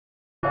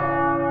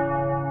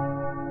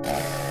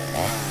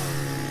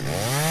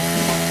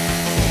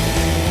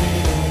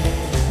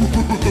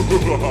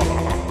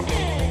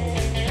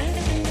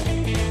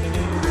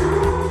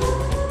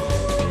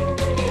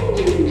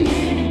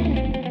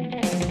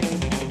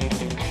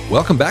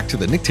Welcome back to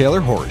the Nick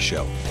Taylor Horror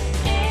Show.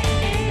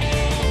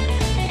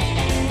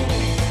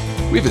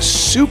 We have a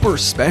super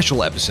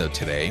special episode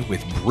today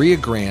with Brea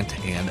Grant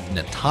and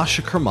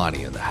Natasha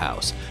Kermani in the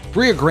house.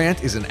 Brea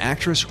Grant is an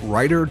actress,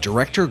 writer,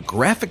 director,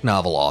 graphic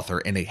novel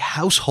author, and a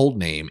household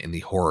name in the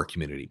horror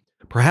community.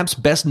 Perhaps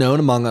best known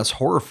among us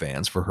horror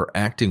fans for her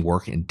acting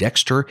work in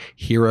Dexter,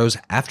 Heroes,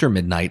 After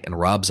Midnight, and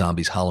Rob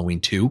Zombie's Halloween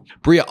 2,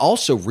 Brea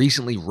also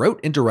recently wrote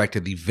and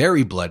directed the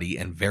very bloody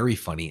and very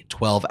funny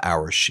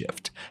 12-Hour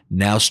Shift,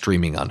 now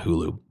streaming on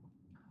Hulu.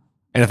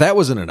 And if that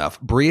wasn't enough,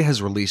 Brea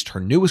has released her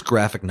newest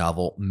graphic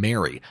novel,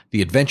 Mary,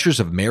 The Adventures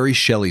of Mary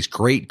Shelley's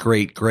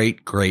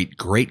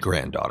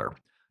great-great-great-great-great-granddaughter.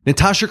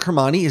 Natasha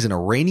Kermani is an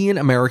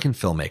Iranian-American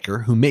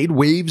filmmaker who made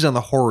waves on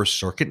the horror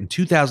circuit in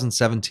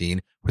 2017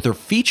 with her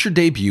feature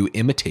debut,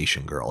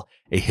 Imitation Girl,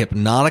 a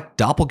hypnotic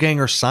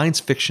doppelgänger science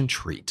fiction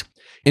treat.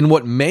 In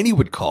what many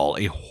would call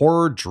a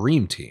horror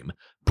dream team,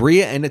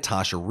 Brea and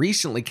Natasha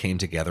recently came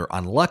together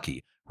on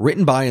Lucky,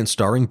 written by and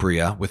starring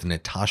Brea with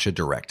Natasha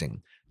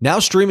directing. Now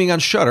streaming on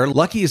Shudder,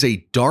 Lucky is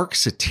a dark,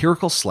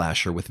 satirical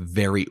slasher with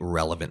very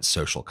relevant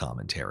social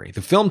commentary.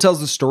 The film tells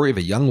the story of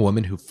a young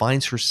woman who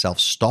finds herself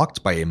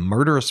stalked by a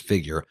murderous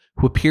figure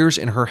who appears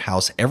in her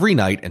house every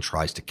night and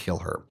tries to kill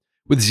her.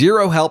 With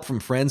zero help from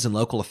friends and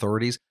local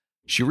authorities,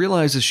 she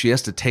realizes she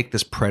has to take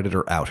this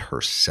predator out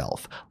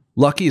herself.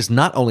 Lucky is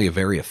not only a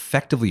very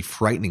effectively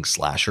frightening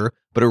slasher,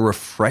 but a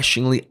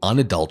refreshingly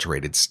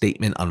unadulterated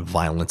statement on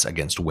violence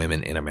against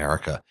women in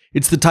America.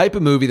 It's the type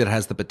of movie that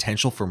has the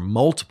potential for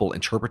multiple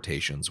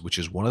interpretations, which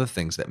is one of the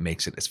things that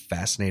makes it as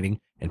fascinating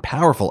and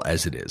powerful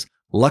as it is.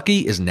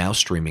 Lucky is now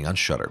streaming on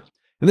Shudder.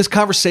 In this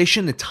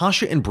conversation,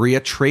 Natasha and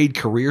Brea trade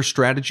career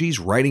strategies,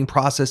 writing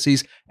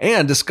processes,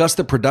 and discuss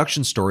the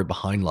production story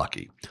behind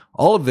Lucky.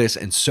 All of this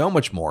and so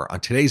much more on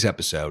today's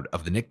episode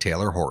of the Nick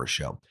Taylor Horror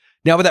Show.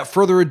 Now, without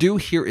further ado,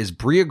 here is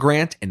Brea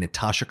Grant and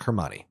Natasha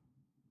Kermani.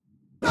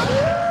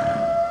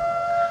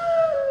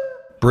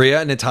 Brea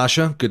and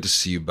Natasha, good to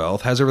see you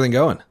both. How's everything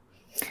going?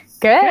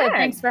 Good.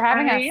 Thanks for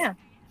having us. Yeah.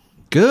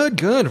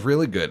 Good.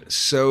 Really good.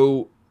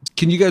 So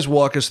can you guys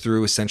walk us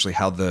through essentially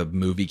how the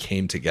movie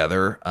came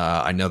together?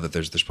 I know that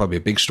there's probably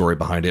a big story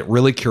behind it.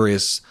 Really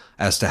curious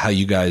as to how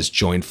you guys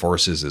joined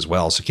forces as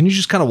well. So can you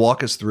just kind of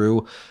walk us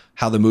through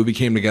how the movie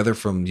came together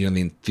from,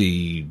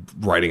 the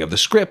writing of the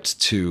script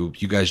to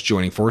you guys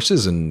joining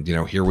forces and,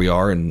 here we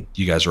are and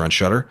you guys are on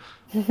Shudder?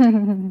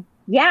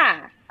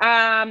 Yeah.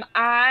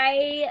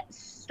 I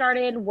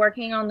started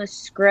working on the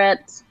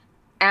script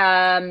in,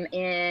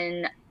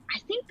 I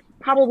think,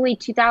 probably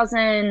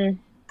 2000.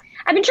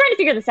 I've been trying to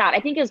figure this out. I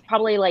think it was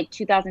probably like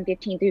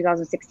 2015,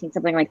 2016,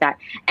 something like that.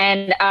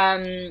 And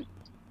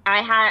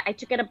I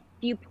took it a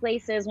few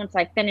places once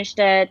I finished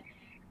it.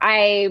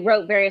 I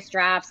wrote various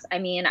drafts. I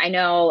mean, I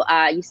know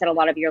you said a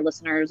lot of your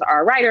listeners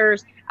are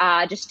writers.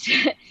 Just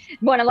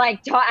want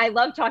to I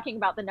love talking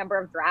about the number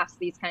of drafts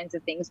these kinds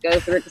of things go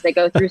through because they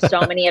go through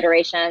so many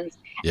iterations.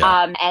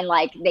 Yeah. And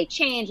they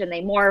change and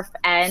they morph.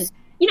 And,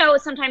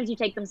 sometimes you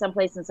take them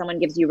someplace and someone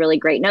gives you really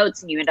great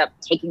notes and you end up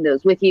taking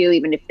those with you,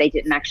 even if they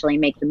didn't actually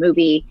make the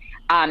movie.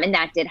 And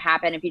that did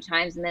happen a few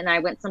times. And then I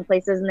went some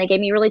places and they gave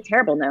me really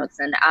terrible notes.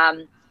 And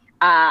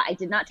I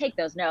did not take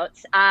those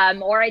notes,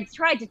 or I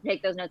tried to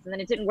take those notes and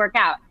then it didn't work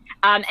out.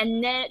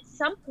 And then at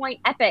some point,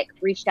 Epic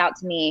reached out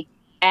to me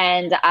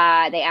and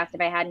they asked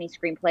if I had any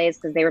screenplays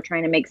because they were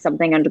trying to make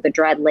something under the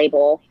Dread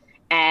label.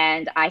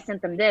 And I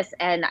sent them this,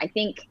 and I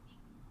think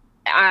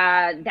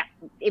that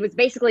it was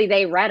basically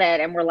they read it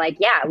and were like,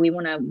 "Yeah, we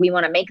want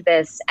to make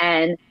this."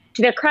 And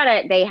to their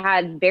credit, they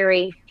had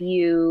very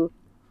few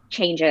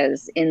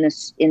changes in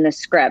the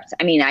script.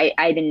 I mean,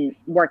 I'd been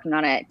working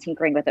on it,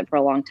 tinkering with it for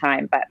a long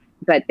time, but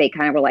they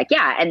kind of were like,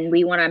 yeah, and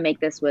we want to make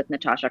this with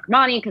Natasha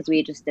Kermani because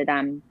we just did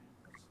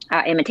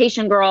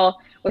Imitation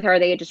Girl with her.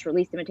 They had just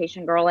released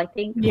Imitation Girl, I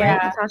think.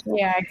 Yeah, right,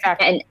 yeah,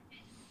 exactly.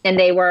 And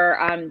they were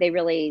they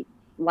really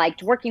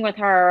liked working with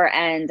her,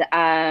 and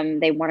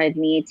they wanted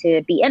me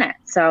to be in it.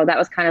 So that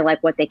was kind of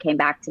like what they came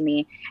back to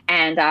me,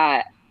 and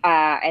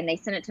they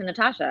sent it to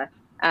Natasha.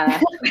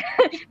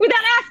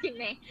 Without asking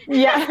me.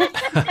 Yeah.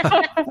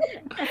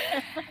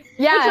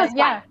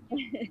 Yeah.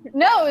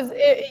 No,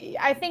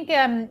 I think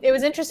it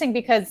was interesting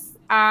because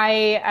so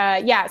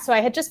I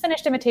had just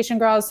finished Imitation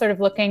Girl. I was sort of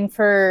looking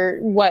for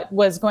what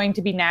was going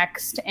to be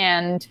next.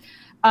 And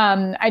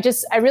I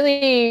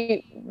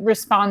really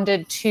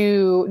responded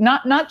to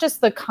not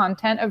just the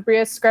content of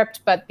Brea's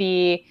script, but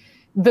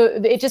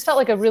it just felt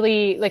like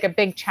a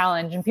big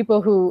challenge, and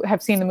people who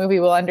have seen the movie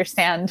will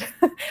understand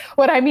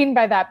what I mean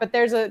by that. But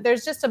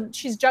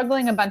she's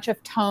juggling a bunch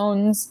of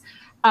tones.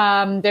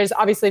 There's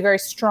obviously very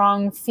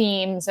strong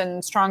themes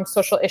and strong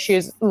social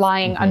issues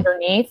lying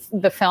underneath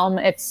the film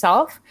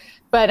itself.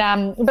 But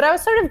I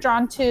was sort of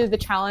drawn to the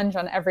challenge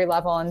on every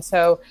level. And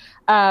so,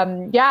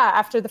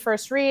 after the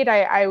first read,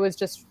 I was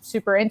just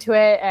super into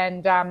it.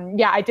 And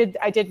I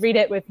did read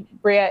it with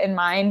Brea in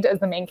mind as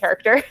the main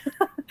character.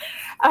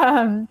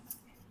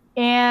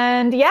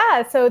 And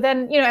yeah, so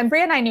then, and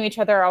Brea and I knew each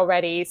other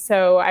already.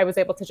 So I was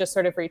able to just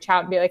sort of reach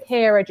out and be like,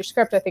 hey, I read your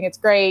script. I think it's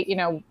great.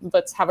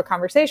 Let's have a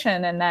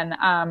conversation. And then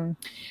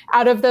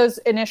out of those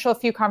initial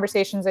few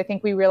conversations, I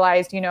think we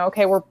realized,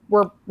 okay,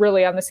 we're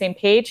really on the same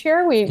page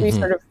here. We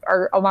sort of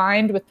are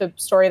aligned with the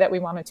story that we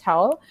want to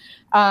tell.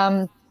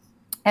 And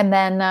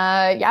then,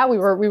 we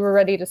were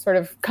ready to sort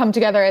of come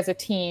together as a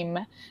team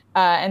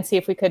and see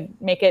if we could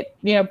make it,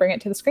 bring it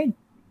to the screen.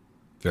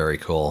 Very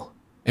cool.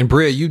 And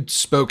Brea, you'd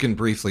spoken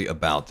briefly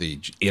about the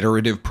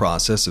iterative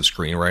process of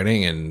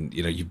screenwriting, and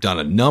you've done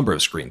a number of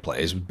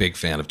screenplays. Big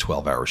fan of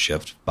 12-Hour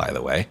Shift, by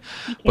the way.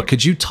 But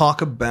could you talk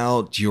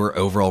about your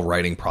overall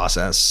writing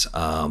process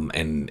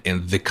and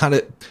the kind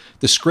of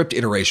the script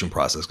iteration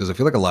process? Because I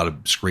feel like a lot of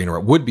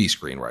would-be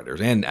screenwriters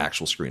and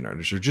actual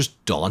screenwriters are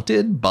just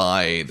daunted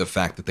by the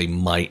fact that they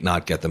might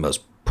not get the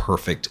most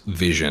perfect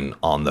vision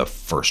on the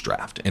first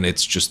draft, and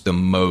it's just the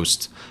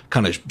most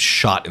kind of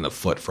shot in the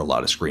foot for a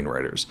lot of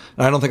screenwriters.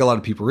 And I don't think a lot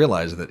of people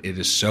realize that it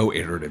is so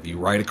iterative. You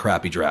write a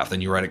crappy draft, then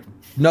you write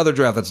another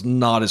draft that's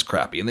not as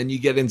crappy, and then you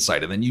get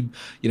insight, and then you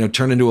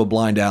turn into a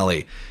blind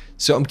alley.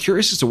 So I'm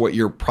curious as to what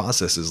your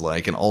process is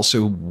like, and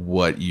also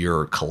what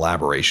your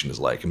collaboration is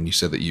like. I mean, you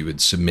said that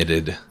you'd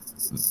submitted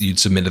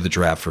the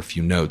draft for a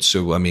few notes.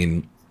 So I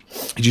mean,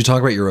 could you talk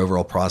about your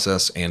overall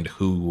process and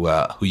who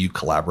you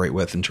collaborate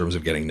with in terms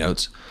of getting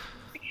notes?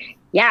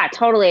 Yeah,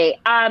 totally.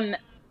 I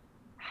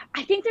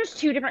think there's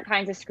two different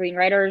kinds of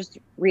screenwriters,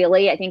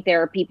 really. I think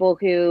there are people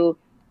who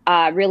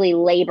really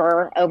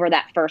labor over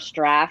that first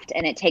draft,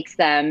 and it takes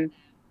them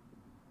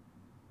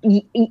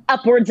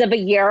upwards of a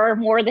year,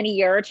 more than a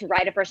year, to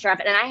write a first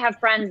draft. And I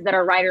have friends that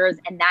are writers,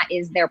 and that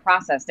is their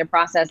process. Their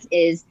process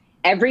is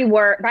every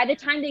word. By the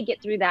time they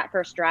get through that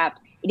first draft,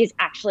 it is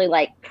actually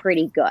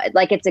pretty good.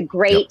 It's a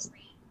great,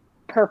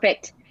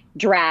 perfect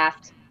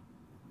draft.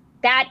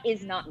 That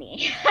is not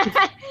me.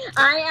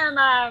 I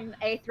am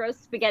a throw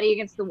spaghetti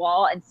against the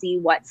wall and see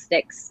what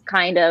sticks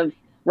kind of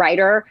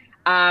writer.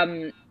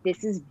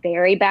 This is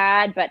very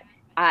bad, but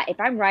if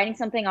I'm writing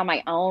something on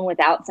my own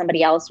without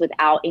somebody else,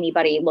 without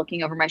anybody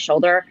looking over my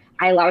shoulder,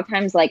 a lot of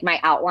times my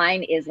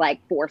outline is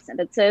 4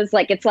 sentences.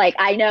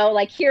 I know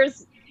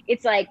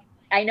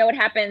I know what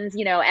happens,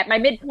 at my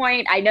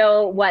midpoint. I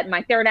know what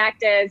my third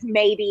act is,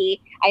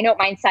 maybe. I know what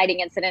my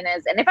inciting incident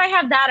is. And if I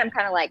have that, I'm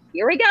kind of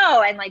here we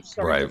go. And just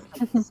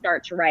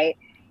start to write.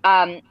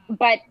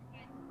 But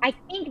I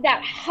think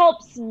that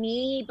helps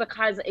me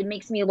because it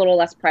makes me a little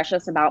less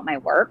precious about my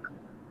work.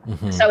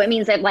 Mm-hmm. So it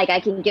means that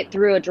I can get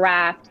through a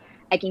draft,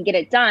 I can get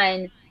it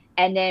done.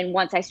 And then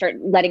once I start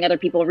letting other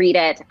people read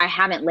it, I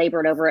haven't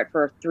labored over it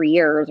for 3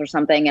 years or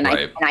something. And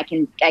I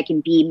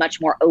can be much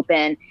more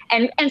open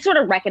and sort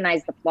of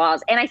recognize the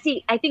flaws. And I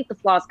think the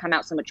flaws come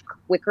out so much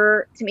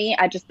quicker to me.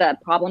 Just the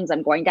problems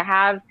I'm going to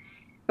have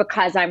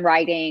because I'm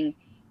writing,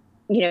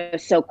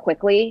 so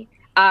quickly.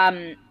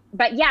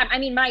 But yeah, I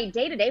mean, my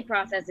day-to-day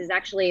process is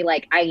actually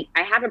I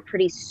have a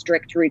pretty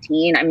strict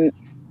routine.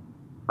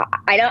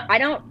 I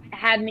don't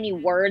have many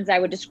words I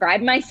would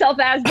describe myself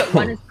as, but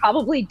one is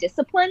probably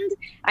disciplined.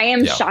 I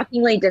am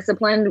shockingly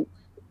disciplined,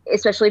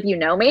 especially if you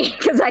know me,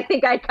 because I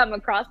think I come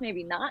across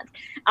maybe not.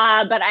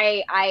 But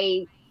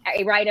I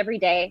write every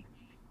day.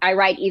 I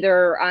write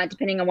either,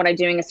 depending on what I'm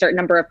doing, a certain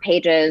number of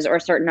pages or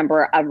a certain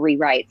number of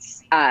rewrite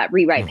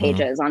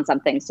pages on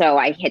something. So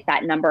I hit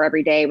that number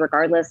every day,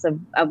 regardless of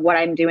what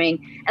I'm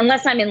doing,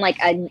 unless I'm in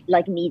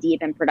knee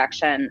deep in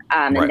production,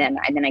 and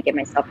then I give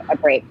myself a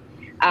break.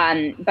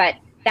 But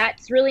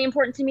that's really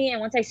important to me. And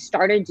once I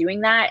started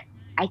doing that,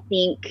 I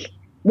think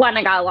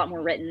I got a lot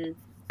more written.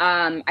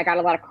 I got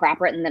a lot of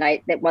crap written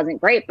that wasn't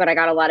great, but I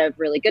got a lot of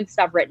really good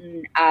stuff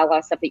written. A lot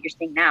of stuff that you're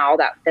seeing now.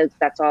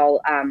 That's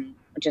all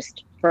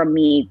just from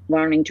me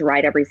learning to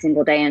write every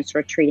single day and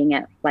sort of treating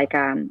it like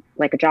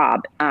a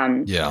job.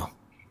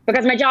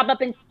 Because my job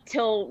up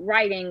until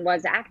writing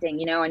was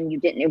acting, and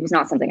it was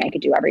not something I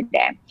could do every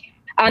day.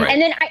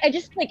 And then I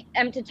just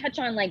to touch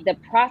on the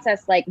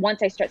process,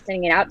 once I start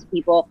sending it out to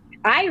people,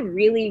 I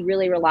really,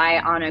 really rely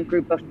on a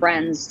group of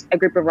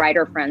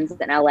writer friends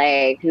in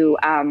LA who,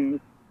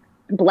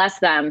 bless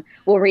them,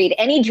 will read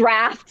any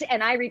draft,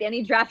 and I read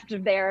any draft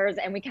of theirs,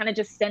 and we kind of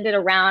just send it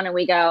around and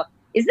we go,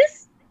 is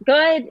this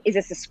good? Is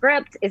this a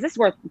script? Is this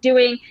worth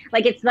doing?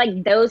 It's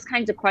those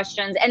kinds of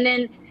questions. And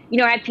then,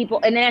 I have people,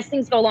 and then as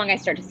things go along, I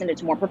start to send it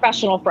to more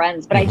professional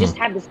friends, but I just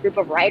have this group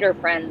of writer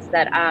friends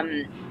that,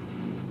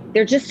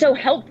 they're just so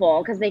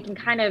helpful because they can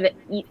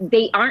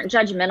they aren't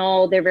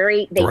judgmental.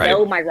 They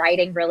know my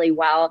writing really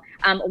well.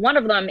 One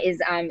of them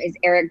is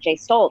Eric J.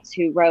 Stoltz,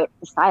 who wrote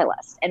The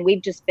Stylist. And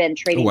we've just been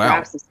trading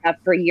drafts of stuff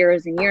for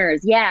years and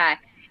years. Yeah.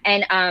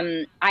 And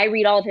I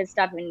read all of his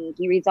stuff and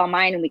he reads all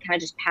mine, and we kind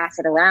of just pass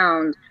it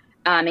around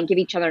and give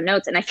each other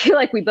notes. And I feel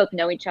like we both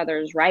know each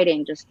other's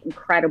writing just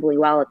incredibly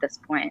well at this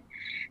point.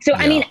 So,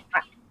 I mean,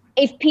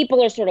 if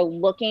people are sort of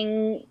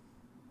looking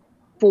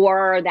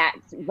for that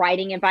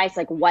writing advice,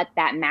 what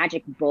that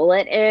magic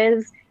bullet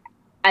is.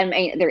 I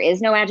mean, there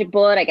is no magic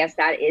bullet. I guess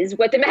that is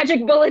what the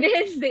magic bullet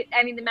is. The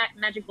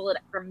magic bullet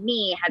for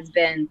me has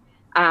been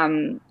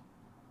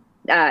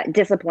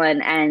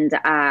discipline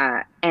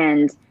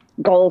and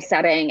goal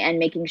setting and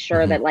making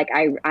sure that like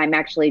I'm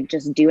actually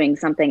just doing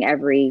something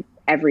every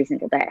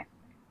single day.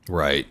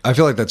 Right. I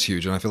feel like that's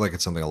huge. And I feel like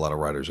it's something a lot of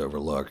writers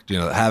overlook. You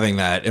know, having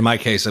that, in my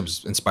case, I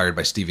was inspired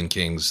by Stephen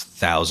King's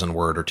 1,000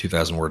 word or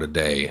 2,000 word a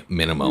day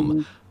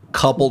minimum,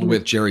 coupled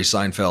with Jerry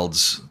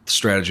Seinfeld's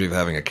strategy of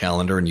having a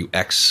calendar and you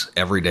X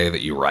every day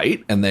that you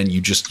write. And then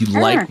you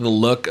like the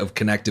look of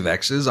connective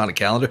X's on a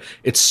calendar.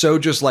 It's so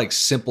just like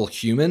simple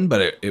human,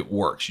 but it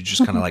works. You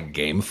just kind of like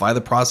gamify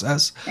the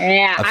process.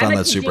 Yeah. I found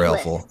that super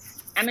helpful.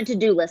 I'm a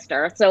to-do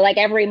lister. So like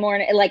every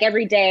morning, like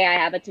every day I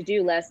have a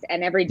to-do list,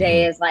 and every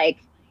day is like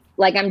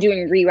I'm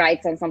doing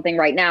rewrites on something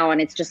right now.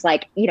 And it's just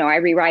like, you know, I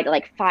rewrite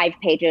like 5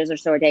 pages or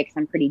so a day because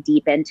I'm pretty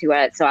deep into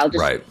it. So I'll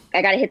just,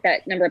 I got to hit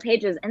that number of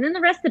pages. And then the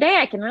rest of the day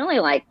I can really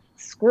like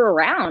screw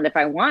around if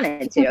I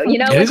wanted to, you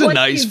know, it is a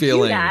nice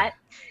feeling.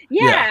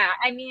 Yeah.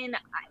 I mean,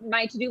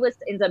 my to-do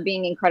list ends up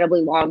being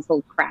incredibly long.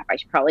 So crap, I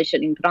probably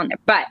shouldn't even put on there,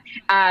 but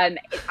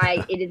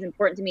it is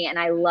important to me. And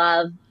I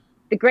love,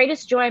 the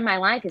greatest joy in my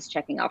life is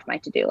checking off my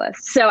to-do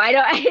list. So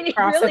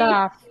Cross it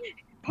off.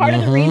 Part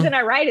of the reason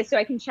I write is so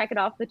I can check it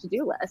off the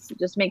to-do list. It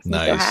just makes me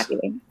so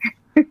happy.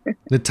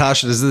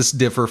 Natasha, does this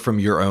differ from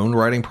your own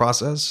writing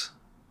process?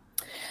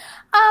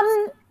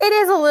 It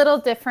is a little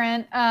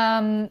different.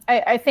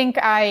 I think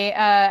I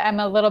am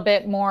a little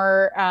bit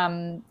more,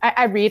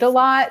 I read a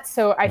lot.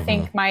 So I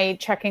think my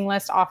checking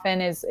list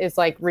often is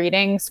like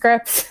reading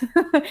scripts,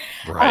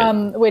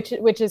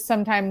 which is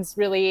sometimes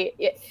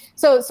really,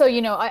 so,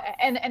 you know,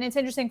 and it's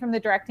interesting from the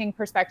directing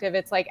perspective.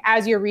 It's like,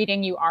 as you're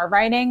reading, you are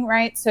writing,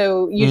 right?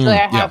 So usually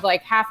I have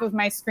like half of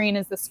my screen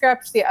is the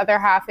script. The other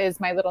half is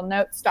my little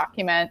notes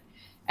document.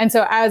 And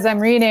so as I'm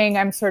reading,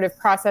 I'm sort of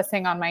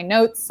processing on my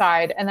notes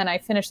side, and then I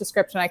finish the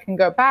script and I can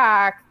go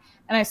back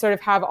and I sort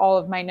of have all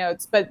of my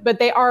notes, but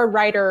they are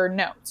writer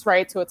notes,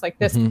 right? So it's like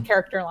this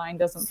character line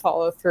doesn't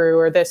follow through,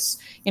 or this,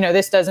 you know,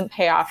 this doesn't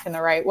pay off in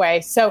the right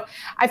way. So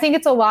I think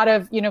it's a lot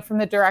of, you know, from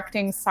the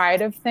directing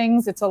side of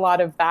things, it's a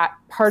lot of that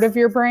part of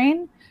your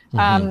brain.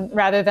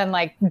 Rather than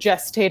like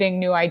gestating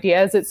new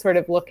ideas, it's sort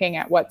of looking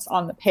at what's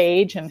on the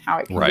page and how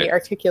it can be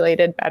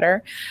articulated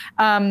better.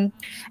 And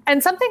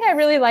something I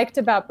really liked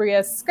about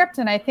Brea's script,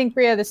 and I think,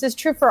 Brea, this is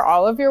true for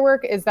all of your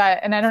work, is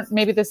that, and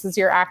maybe this is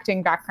your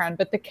acting background,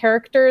 but the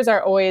characters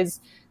are always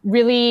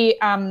really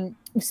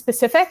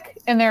specific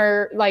and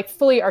they're like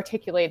fully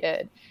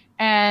articulated.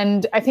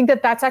 And I think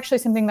that that's actually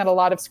something that a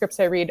lot of scripts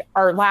I read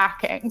are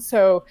lacking.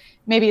 So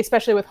maybe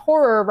especially with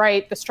horror,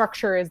 right, the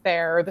structure is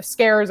there, or the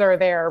scares are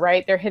there,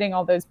 right? They're hitting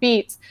all those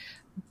beats.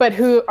 But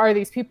who are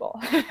these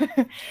people?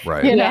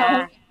 Right. You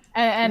know?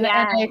 And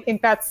I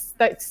think that's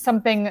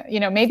something, you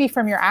know, maybe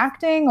from your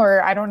acting,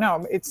 or I don't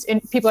know,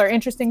 people are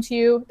interesting to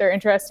you. They're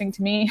interesting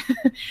to me.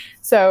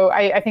 So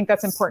I think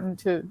that's important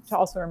to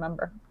also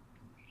remember.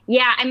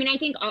 Yeah. I mean, I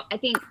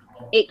think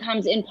it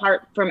comes in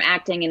part from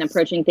acting and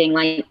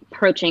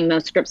approaching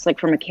most scripts like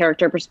from a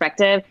character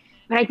perspective.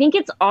 But I think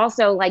it's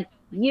also like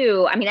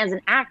you. I mean, as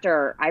an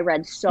actor, I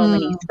read so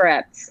many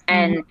scripts,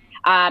 and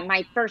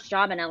my first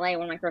job in LA,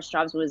 one of my first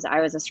jobs was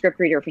I was a script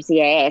reader for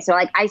CAA. So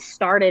like I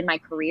started my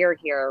career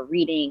here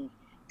reading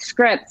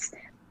scripts,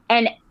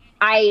 and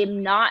I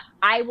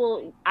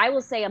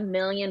will say a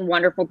million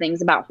wonderful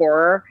things about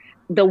horror.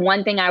 The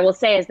one thing I will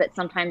say is that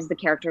sometimes the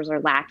characters are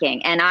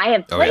lacking, and I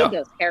have played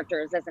those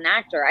characters as an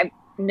actor.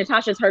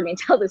 Natasha's heard me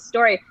tell this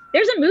story.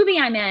 There's a movie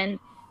I'm in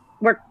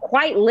where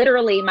quite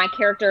literally my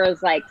character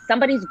is like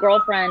somebody's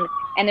girlfriend,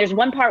 and there's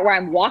one part where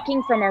I'm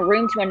walking from a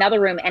room to another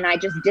room and I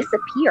just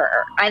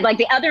disappear. I like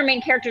the other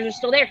main characters are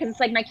still there because it's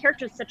like my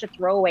character is such a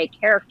throwaway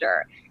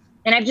character.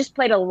 And I've just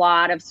played a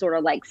lot of sort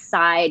of like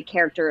side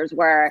characters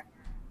where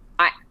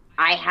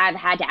I have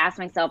had to ask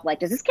myself, like,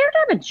 does this character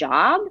have a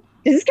job?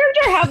 Does this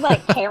character have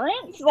like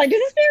parents? Like, does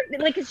this character,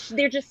 like,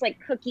 they're just like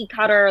cookie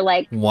cutter,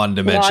 like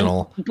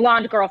one-dimensional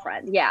blonde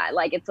girlfriend? Yeah,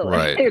 like it's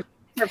a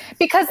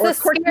because the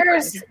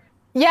scares,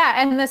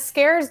 and the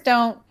scares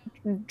don't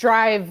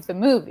drive the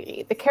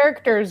movie. The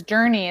character's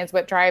journey is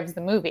what drives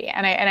the movie,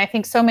 and I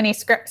think so many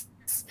scripts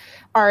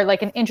are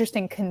like an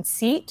interesting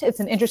conceit. It's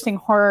an interesting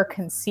horror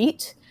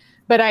conceit.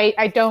 But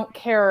I don't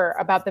care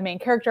about the main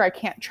character. I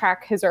can't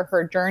track his or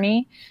her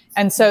journey.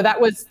 And so that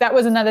was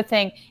another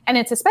thing. And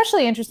it's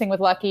especially interesting with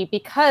Lucky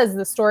because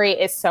the story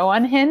is so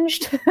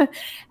unhinged.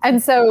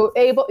 And so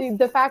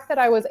the fact that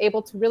I was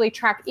able to really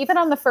track, even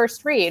on the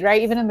first read,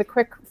 right? Even in the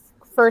quick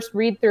first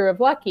read through of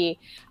Lucky,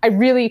 I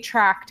really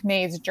tracked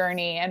May's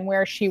journey and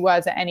where she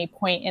was at any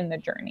point in the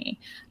journey.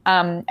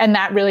 And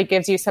that really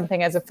gives you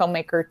something as a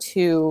filmmaker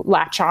to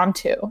latch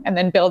onto and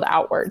then build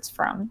outwards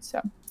from.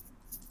 So,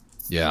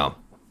 yeah.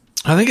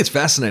 I think it's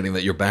fascinating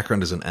that your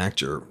background as an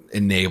actor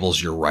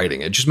enables your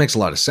writing. It just makes a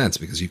lot of sense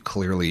because you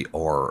clearly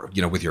are,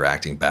 you know, with your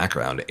acting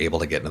background, able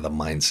to get into the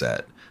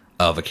mindset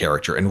of a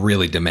character and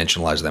really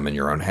dimensionalize them in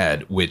your own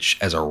head, which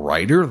as a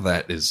writer,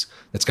 that's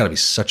got to be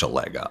such a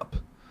leg up.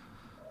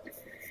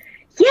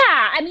 Yeah,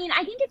 I mean,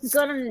 I think it's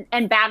good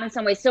and bad in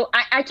some ways. So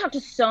I talk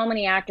to so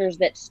many actors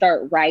that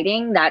start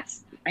writing.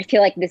 That's I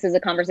feel like this is a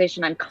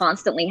conversation I'm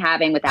constantly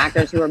having with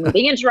actors who are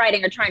moving into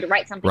writing or trying to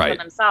write something for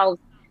themselves.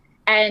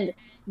 And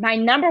my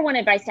number one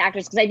advice to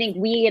actors, because I think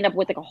we end up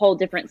with like a whole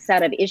different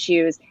set of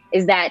issues,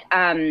 is that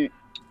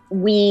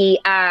we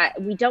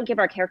don't give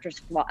our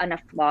characters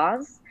enough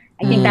flaws.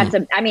 I think that's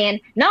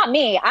not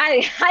me.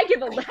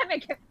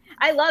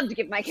 I love to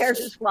give my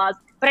characters flaws,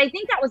 but I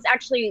think that was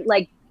actually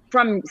like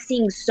from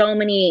seeing so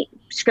many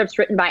scripts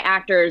written by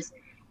actors,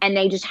 and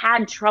they just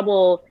had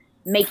trouble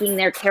making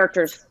their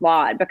characters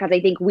flawed, because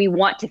I think we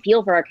want to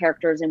feel for our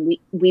characters, and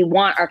we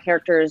want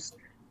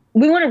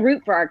to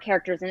root for our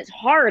characters. And it's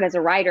hard as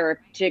a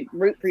writer to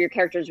root for your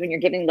characters when you're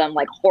giving them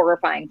like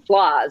horrifying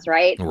flaws,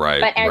 right?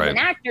 But as an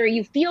actor,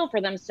 you feel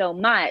for them so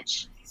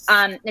much.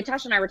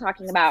 Natasha and I were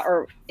talking about,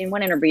 or in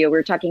one interview, we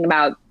were talking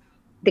about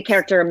the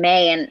character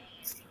May, and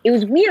it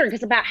was weird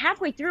because about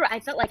halfway through, I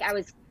felt like I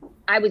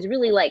was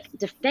really like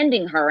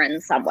defending her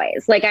in some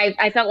ways. Like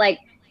I felt like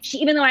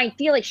even though I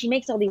feel like she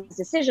makes all these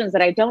decisions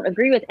that I don't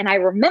agree with, and I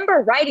remember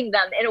writing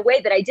them in a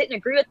way that I didn't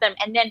agree with them,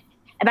 and then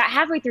about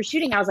halfway through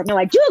shooting, I was like, no,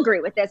 I do agree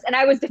with this. And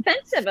I was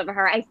defensive of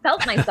her. I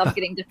felt myself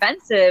getting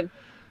defensive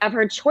of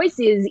her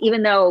choices,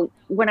 even though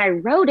when I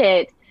wrote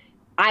it,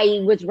 I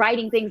was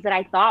writing things that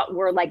I thought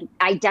were like,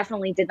 I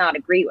definitely did not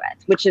agree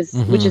with, which is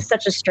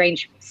such a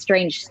strange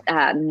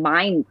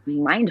mind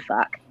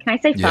fuck. Can I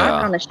say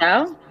fuck on the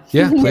show?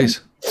 Yeah, please.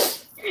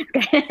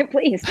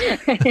 Please.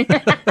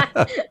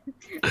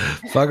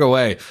 Fuck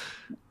away.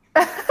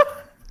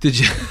 Did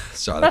you,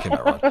 sorry, that came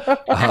out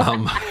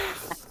wrong.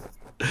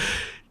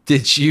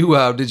 Did you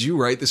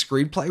write the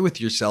screenplay with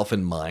yourself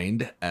in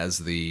mind as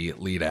the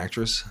lead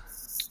actress?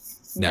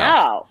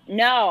 No.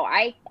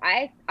 I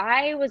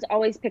was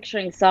always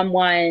picturing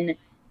someone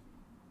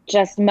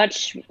just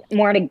much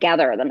more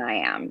together than I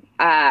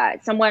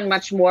am. Someone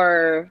much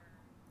more.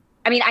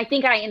 I mean, I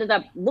think I ended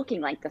up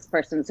looking like this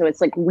person, so it's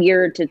like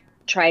weird to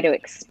try to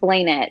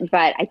explain it.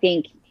 But I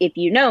think if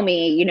you know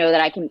me, you know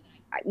that I can.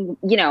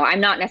 I'm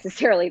not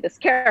necessarily this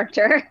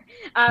character,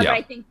 but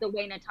I think the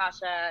way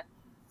Natasha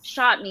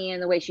shot me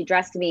and the way she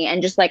dressed me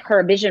and just like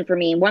her vision for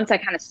me, once I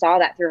kind of saw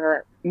that through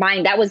her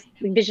mind, that was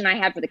the vision I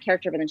had for the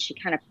character, but then she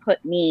kind of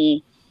put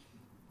me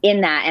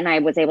in that, and I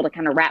was able to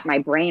kind of wrap my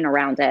brain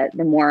around it.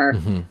 The more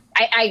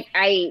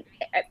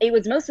it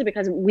was mostly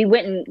because we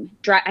went and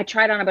I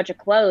tried on a bunch of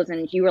clothes,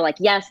 and you were like,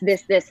 yes,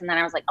 this, and then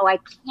I was like, oh, I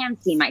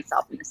can see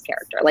myself in this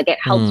character. Like it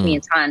helped me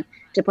a ton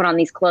to put on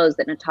these clothes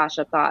that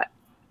Natasha thought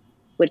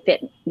would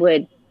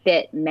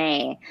fit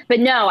May.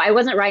 But no, I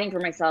wasn't writing for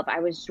myself. I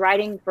was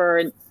writing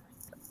for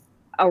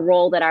a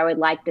role that I would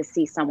like to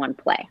see someone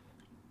play.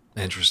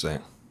 Interesting.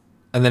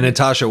 And then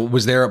Natasha,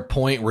 was there a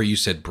point where you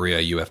said,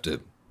 Brea, you have to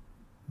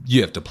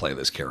play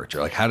this character?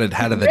 Like how did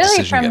that decision get made?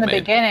 Really from the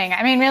beginning.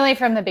 I mean, really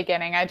from the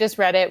beginning. I just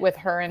read it with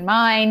her in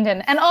mind.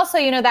 And also,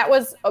 that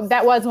was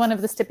one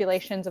of the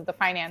stipulations of the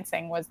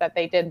financing, was that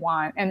they did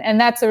want, and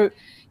that's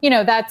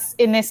that's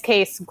in this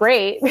case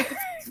great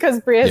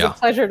because Brea is a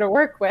pleasure to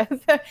work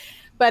with.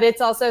 But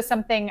it's also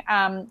something,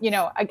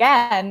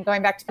 again,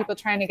 going back to people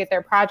trying to get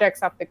their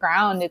projects off the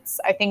ground.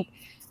 I think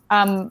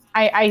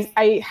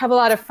I have a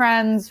lot of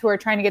friends who are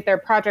trying to get their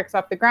projects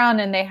off the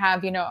ground, and they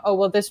have,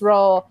 this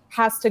role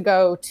has to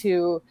go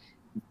to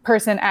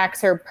person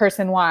X or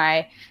person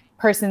Y,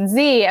 person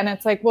Z. And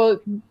it's like, well,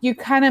 you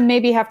kind of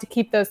maybe have to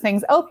keep those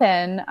things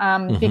open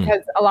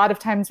because a lot of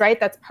times, right,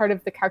 that's part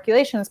of the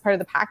calculation, it's part of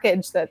the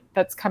package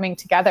that's coming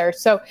together.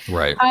 So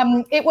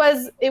it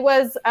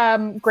was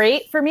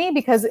great for me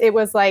because it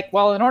was like,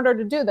 well, in order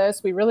to do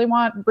this, we really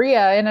want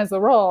Brea in as the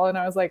role. And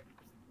I was like,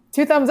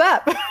 2 thumbs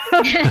up.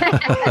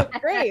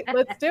 Great,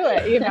 let's do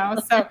it.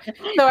 So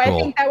cool. I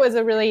think that was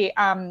a really,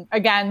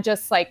 again,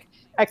 just like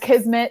a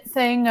kismet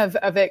thing of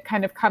it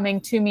kind of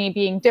coming to me,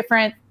 being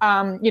different,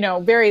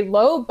 very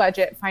low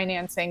budget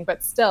financing,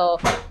 but still,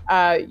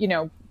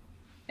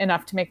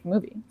 enough to make the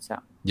movie. So.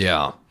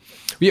 Yeah.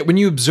 When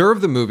you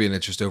observe the movie and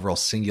its just overall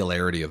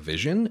singularity of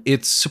vision,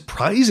 it's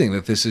surprising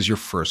that this is your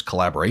first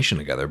collaboration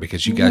together,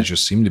 because you guys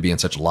just seem to be in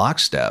such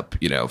lockstep,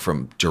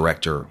 from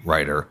director,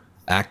 writer,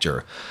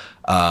 actor.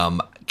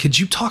 Could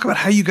you talk about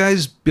how you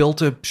guys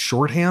built a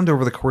shorthand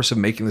over the course of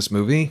making this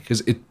movie?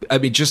 Because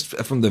just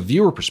from the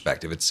viewer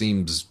perspective, it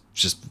seems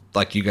just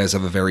like you guys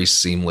have a very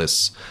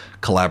seamless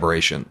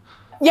collaboration.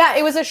 Yeah,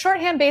 it was a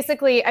shorthand,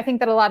 basically, I think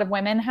that a lot of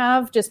women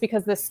have, just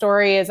because this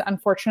story is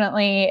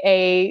unfortunately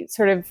a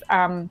sort of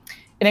an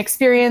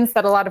experience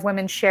that a lot of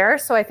women share.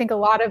 So I think a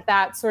lot of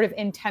that sort of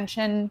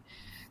intention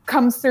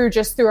comes through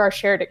just through our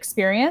shared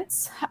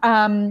experience.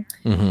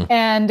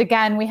 And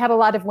again, we had a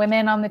lot of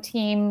women on the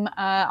team,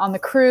 on the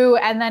crew,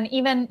 and then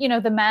even,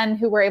 the men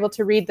who were able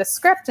to read the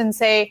script and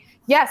say,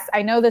 yes,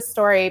 I know this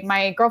story.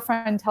 My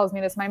girlfriend tells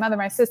me this, my mother,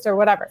 my sister,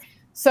 whatever.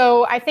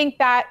 So I think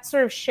that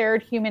sort of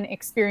shared human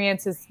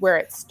experience is where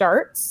it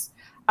starts.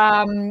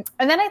 And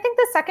then I think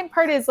the second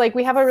part is like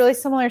we have a really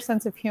similar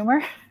sense of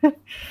humor. and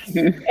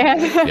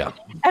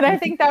I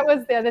think that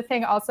was the other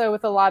thing also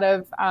with a lot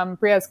of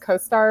Brea's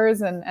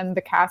co-stars and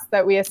the cast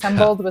that we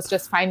assembled was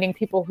just finding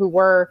people who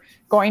were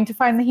going to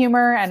find the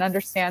humor and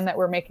understand that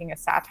we're making a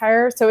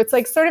satire. So it's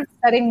like sort of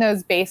setting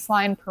those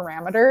baseline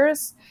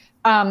parameters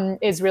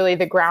is really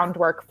the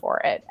groundwork for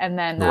it. And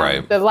then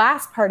the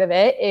last part of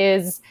it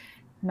is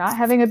not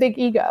having a big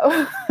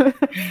ego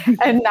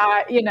and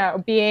not,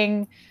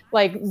 being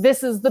like,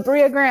 this is the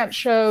Brea Grant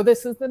show.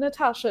 This is the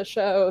Natasha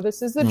show.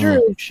 This is the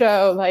Drew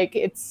show. Like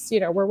it's,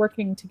 we're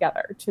working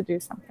together to do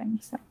something.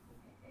 So.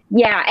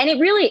 Yeah. And it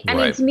really, I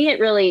mean, to me, it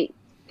really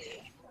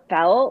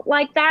felt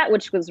like that,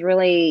 which was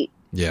really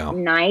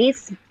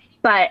nice.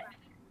 But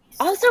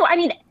also, I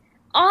mean,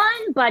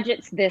 on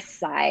budgets this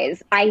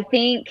size, I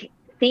think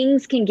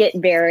things can get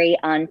very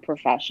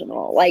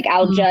unprofessional. Like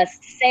I'll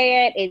just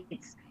say it.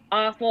 It's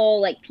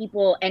awful. Like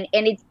people, and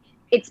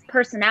it's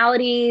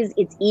personalities,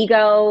 it's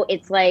ego.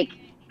 It's like,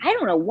 I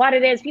don't know what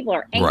it is. People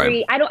are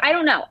angry. I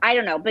don't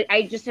know. But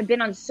I just have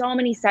been on so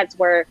many sets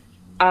where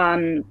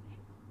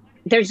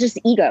there's just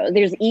ego.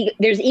 There's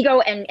ego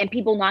and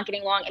people not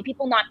getting along and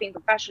people not being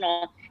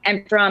professional.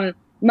 And from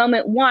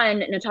moment one,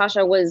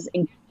 Natasha was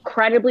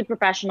incredibly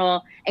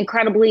professional,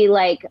 incredibly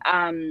like,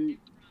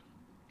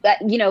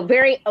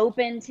 very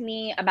open to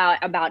me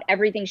about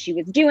everything she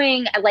was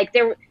doing. Like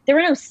there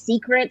were no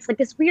secrets. Like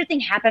this weird thing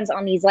happens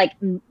on these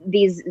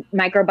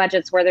micro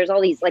budgets where there's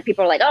all these like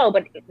people are like, oh,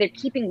 but they're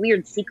keeping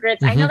weird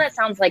secrets. I know that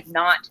sounds like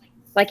not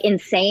like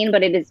insane,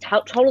 but it is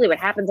totally what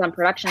happens on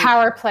production.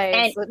 Power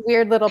plays,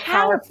 weird little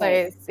power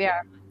plays.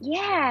 Yeah.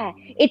 Yeah.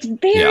 It's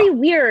very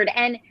weird.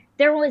 And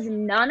there was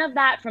none of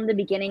that from the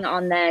beginning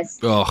on this.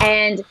 Ugh.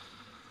 And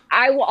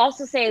I will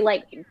also say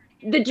like,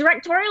 the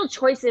directorial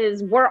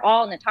choices were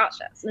all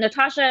Natasha's.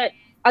 Natasha,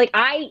 like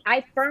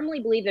I firmly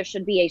believe there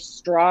should be a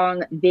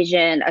strong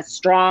vision, a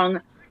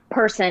strong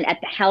person at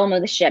the helm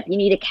of the ship. You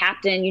need a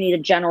captain, you need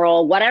a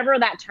general, whatever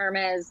that term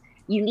is,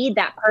 you need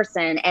that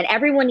person. And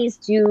everyone needs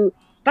to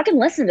fucking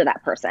listen to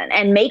that person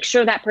and make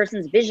sure that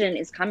person's vision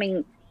is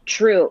coming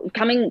through,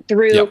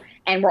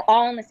 and we're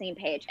all on the same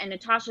page. And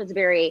Natasha's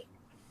very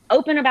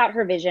open about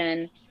her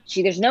vision.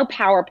 There's no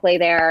power play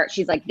there.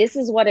 She's like, this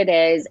is what it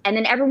is. And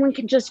then everyone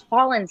can just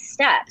fall in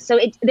step. So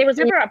there was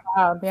never a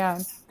job. Yeah.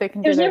 They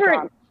can do their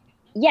job.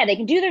 Yeah, they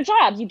can do their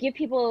jobs. You give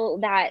people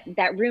that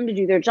room to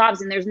do their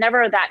jobs. And there's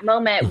never that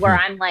moment where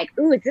I'm like,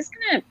 ooh, is this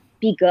going to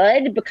be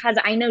good? Because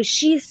I know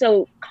she's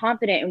so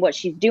confident in what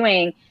she's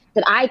doing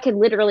that I could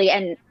literally,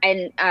 and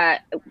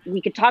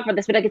we could talk about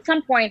this, but like at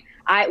some point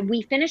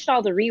we finished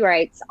all the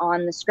rewrites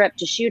on the script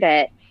to shoot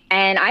it.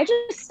 And I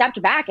just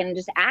stepped back and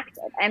just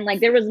acted. And like,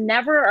 there was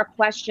never a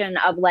question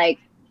of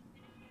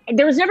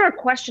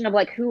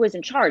who was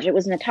in charge. It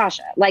was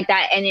Natasha like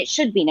that. And it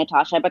should be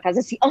Natasha because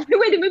it's the only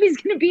way the movie's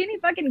going to be any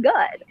fucking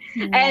good.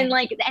 Mm-hmm. And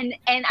like, and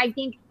I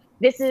think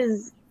this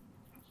is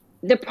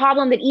the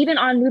problem that even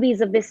on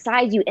movies of this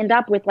size, you end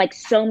up with like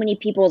so many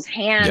people's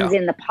hands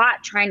in the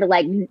pot trying to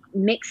like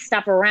mix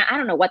stuff around. I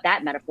don't know what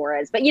that metaphor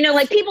is, but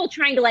like people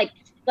trying to like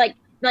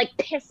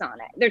piss on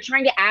it. They're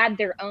trying to add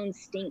their own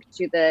stink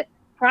to the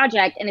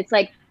project. And it's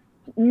like,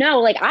 no,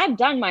 like I've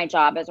done my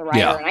job as a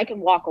writer and I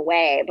can walk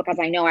away because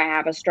I know I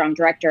have a strong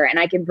director and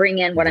I can bring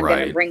in what I'm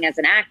going to bring as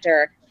an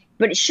actor,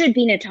 but it should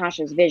be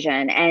Natasha's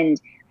vision.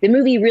 And the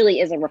movie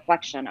really is a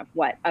reflection of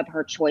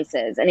her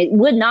choices. And it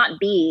would not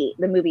be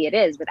the movie it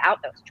is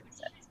without those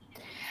choices.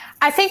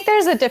 I think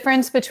there's a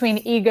difference between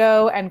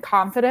ego and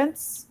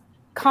confidence.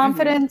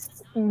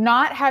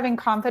 Not having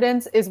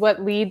confidence is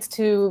what leads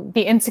to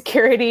the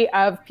insecurity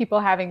of people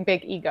having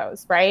big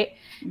egos. Right.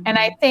 Mm-hmm. And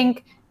I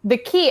think the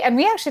key, and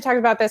we actually talked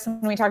about this when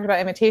we talked about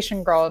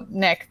Imitation Girl,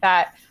 Nick,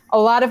 that a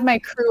lot of my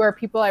crew are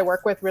people I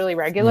work with really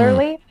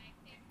regularly.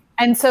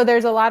 And so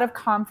there's a lot of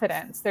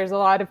confidence. There's a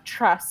lot of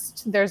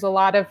trust. There's a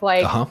lot of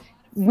like,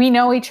 we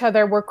know each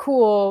other. We're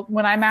cool.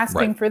 When I'm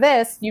asking for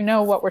this, you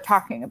know what we're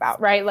talking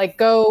about, right? Like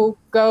go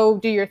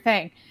do your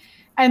thing.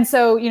 And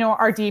so,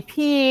 our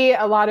DP,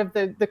 a lot of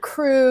the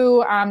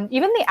crew,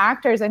 even the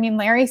actors, I mean,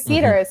 Larry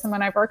Cedar is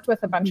someone I've worked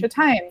with a bunch of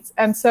times.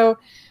 And so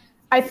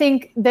I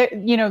think that,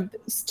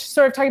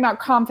 sort of talking about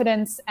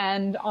confidence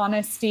and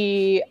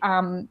honesty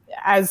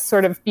as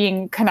sort of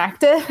being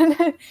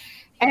connected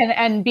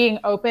and being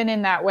open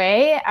in that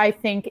way, I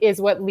think is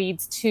what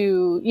leads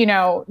to,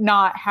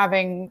 not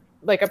having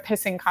like a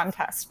pissing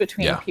contest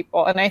between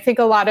people. And I think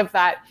a lot of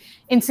that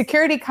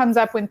insecurity comes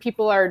up when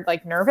people are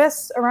like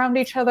nervous around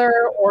each other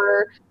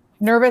or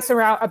nervous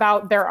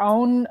about their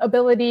own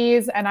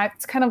abilities. And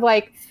it's kind of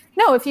like,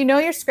 no, if you know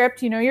your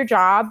script, you know your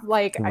job.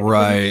 Like, it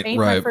ain't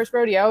my first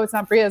rodeo. It's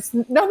not Brea's.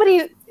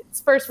 Nobody's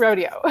first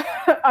rodeo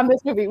on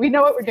this movie. We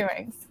know what we're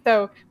doing.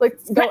 So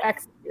let's go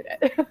execute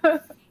it.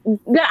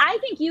 But I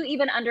think you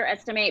even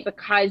underestimate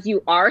because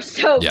you are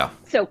so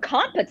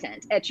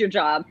competent at your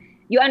job.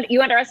 You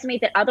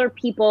underestimate that other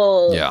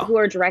people who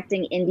are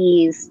directing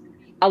indies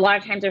a lot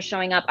of times they're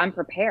showing up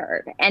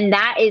unprepared. And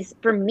that is,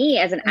 for me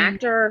as an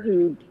actor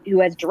who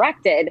has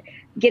directed,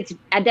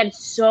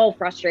 that's so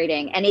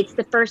frustrating. And it's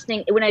the first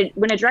thing when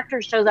a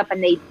director shows up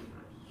and they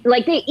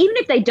even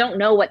if they don't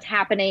know what's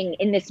happening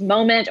in this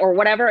moment or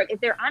whatever, if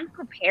they're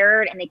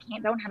unprepared and they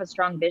don't have a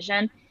strong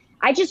vision,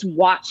 I just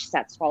watch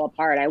sets fall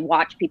apart. I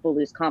watch people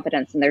lose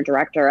confidence in their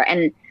director.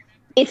 And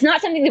it's not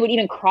something that would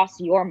even cross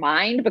your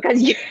mind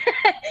because you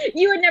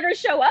would never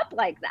show up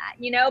like that,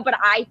 But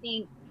I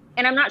think,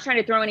 and I'm not trying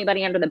to throw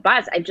anybody under the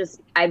bus. I've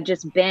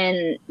just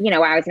been,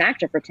 I was an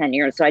actor for 10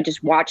 years. So I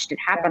just watched it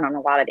happen on a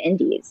lot of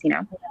indies,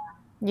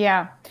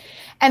 Yeah.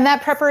 And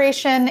that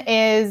preparation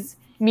is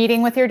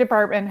meeting with your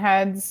department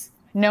heads,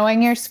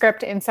 knowing your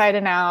script inside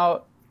and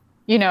out,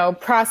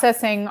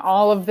 processing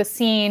all of the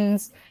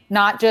scenes,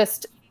 not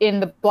just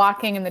in the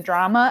blocking and the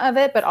drama of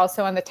it, but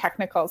also on the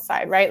technical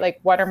side, right? Like,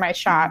 what are my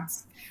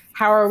shots?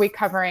 How are we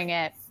covering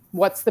it?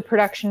 What's the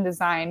production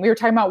design? We were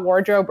talking about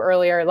wardrobe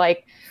earlier.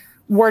 Like,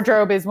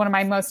 wardrobe is one of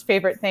my most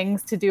favorite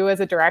things to do as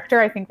a director.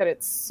 I think that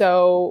it's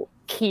so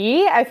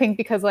key. I think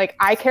because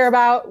I care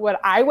about what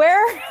I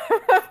wear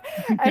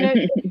and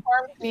it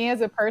informs me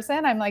as a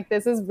person. I'm like,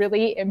 this is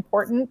really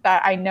important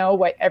that I know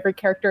what every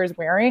character is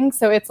wearing.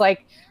 So it's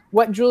like,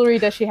 what jewelry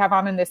does she have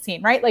on in this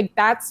scene, right? Like,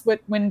 that's what,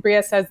 when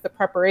Brea says the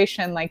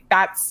preparation,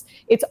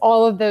 it's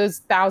all of those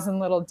 1,000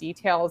 little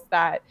details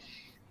that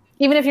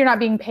even if you're not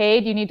being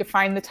paid, you need to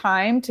find the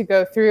time to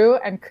go through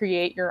and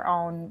create your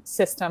own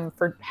system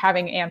for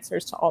having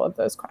answers to all of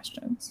those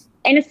questions.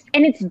 And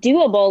it's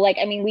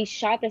doable. We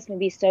shot this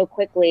movie so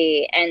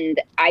quickly,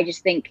 and I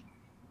just think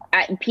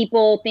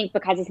people think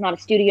because it's not a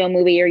studio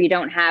movie or you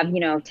don't have,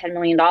 $10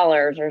 million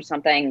or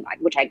something,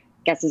 which I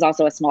guess is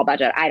also a small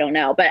budget. I don't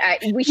know, but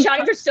we shot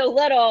it for so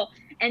little,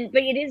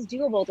 but it is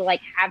doable to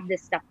have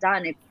this stuff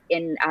done.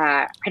 And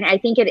I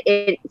think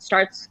it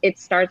starts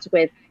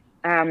with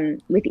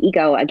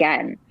ego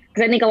again,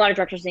 because I think a lot of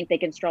directors think they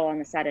can stroll on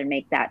the set and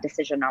make that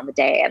decision on the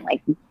day, and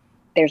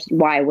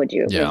why would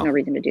you? There's no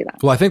reason to do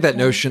that. Well, I think that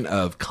notion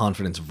of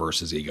confidence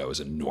versus ego is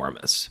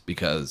enormous,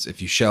 because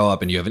if you show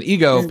up and you have an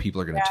ego,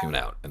 people are going to tune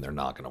out and they're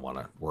not going to want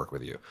to work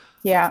with you.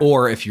 Yeah.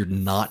 Or if you're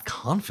not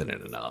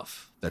confident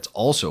enough, that's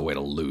also a way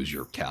to lose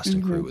your cast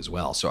and crew as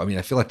well. So,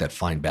 I feel like that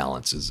fine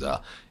balance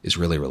is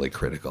really, really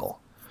critical.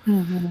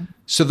 Mm-hmm.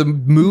 So the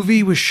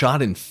movie was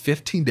shot in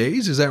 15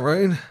 days. Is that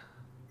right?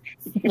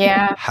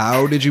 Yeah.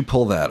 How did you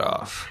pull that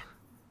off?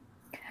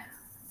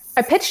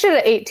 I pitched it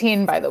at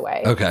 18, by the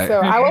way. Okay. So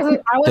I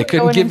wasn't they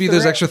couldn't give you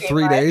those extra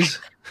 3 days?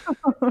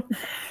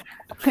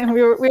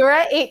 we were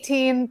at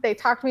 18. They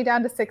talked me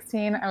down to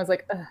 16. I was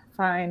like,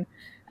 fine.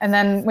 And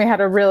then we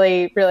had a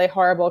really, really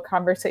horrible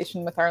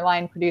conversation with our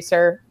line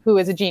producer, who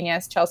is a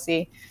genius,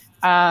 Chelsea.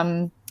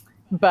 But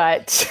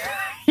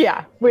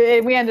yeah,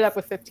 we ended up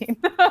with 15.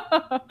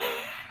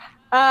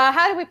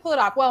 How did we pull it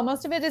off? Well,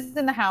 most of it is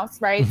in the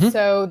house, right? Mm-hmm.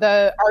 So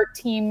the art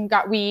team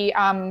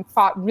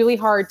fought really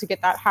hard to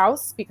get that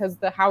house, because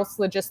the house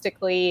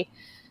logistically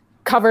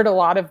covered a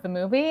lot of the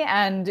movie,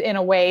 and in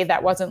a way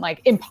that wasn't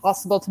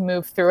impossible to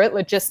move through it.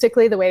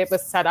 Logistically, the way it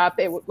was set up,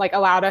 it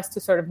allowed us to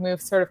sort of move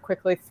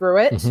quickly through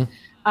it,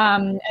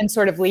 and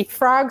sort of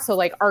leapfrog.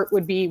 So art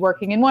would be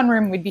working in one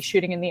room, we'd be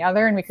shooting in the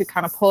other, and we could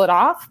kind of pull it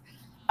off.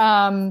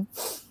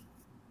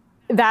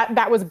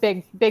 That was a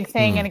big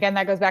thing. And again,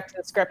 that goes back to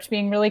the script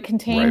being really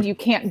contained. Right. You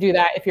can't do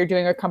that if you're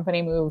doing a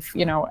company move,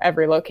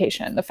 every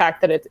location. The fact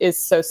that it is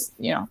so,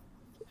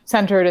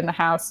 centered in the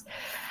house.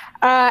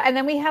 And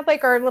then we had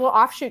our little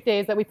offshoot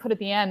days that we put at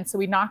the end. So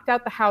we knocked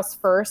out the house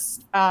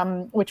first,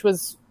 which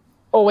was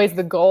always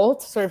the goal,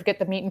 to sort of get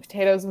the meat and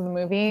potatoes of the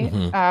movie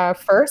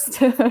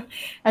first.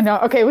 And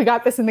okay, we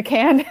got this in the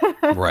can.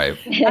 Right.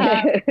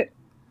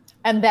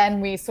 And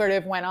then we sort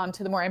of went on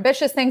to the more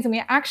ambitious things. And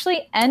we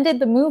actually ended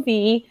the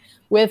movie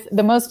with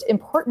the most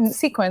important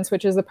sequence,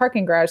 which is the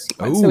parking garage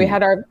sequence. Ooh. So we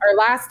had our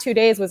last 2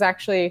 days was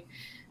actually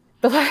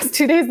the last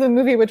 2 days of the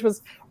movie, which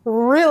was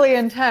really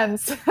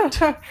intense.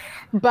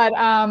 But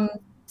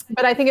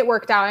I think it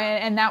worked out.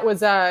 And that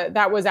was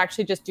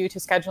actually just due to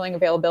scheduling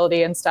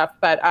availability and stuff.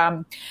 But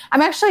I'm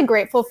actually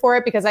grateful for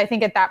it, because I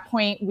think at that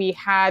point we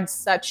had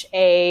such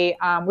we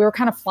were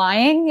kind of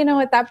flying,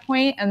 at that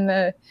point,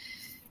 and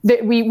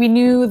we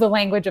knew the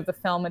language of the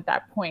film at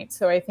that point.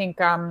 So I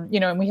think, and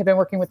we have been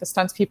working with the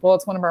stunts people.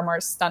 It's one of our more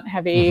stunt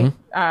heavy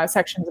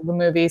sections of the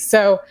movie.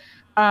 So,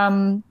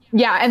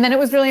 yeah. And then it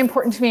was really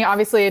important to me.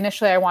 Obviously,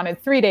 initially I wanted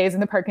 3 days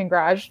in the parking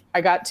garage. I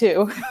got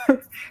 2.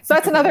 So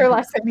that's another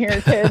lesson here,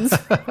 kids.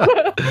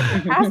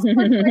 Ask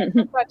for as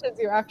much as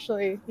you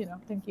actually,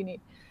 think you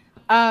need.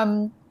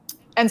 And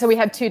so we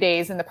had 2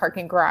 days in the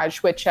parking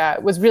garage, which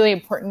was really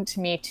important to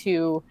me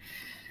to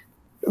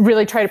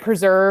really try to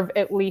preserve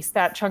at least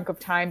that chunk of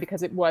time,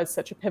 because it was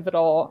such a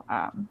pivotal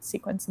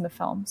sequence in the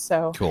film.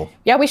 So cool.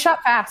 Yeah, we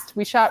shot fast.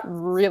 We shot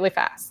really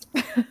fast.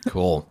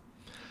 Cool.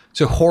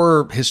 So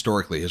horror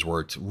historically has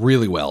worked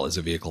really well as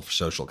a vehicle for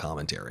social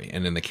commentary.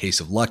 And in the case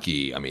of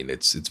Lucky, I mean,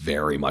 it's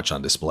very much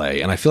on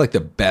display. And I feel like the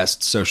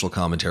best social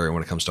commentary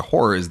when it comes to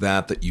horror is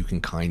that you can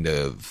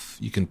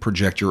you can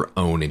project your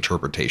own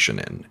interpretation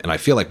in. And I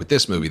feel like with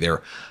this movie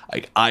there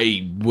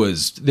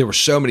were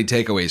so many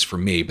takeaways for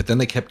me, but then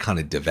they kept kind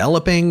of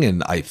developing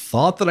and I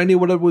thought that I knew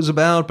what it was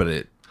about,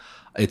 but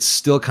it's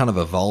still kind of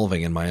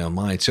evolving in my own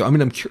mind. So, I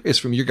mean, I'm curious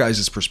from your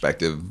guys'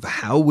 perspective,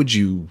 how would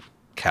you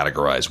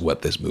categorize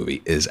what this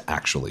movie is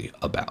actually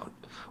about?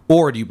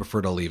 Or do you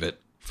prefer to leave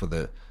it for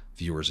the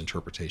viewer's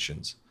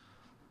interpretations?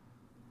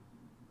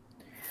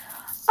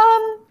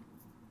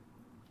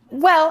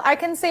 Well, I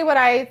can say what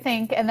I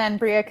think and then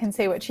Brea can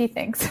say what she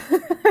thinks.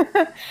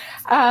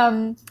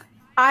 I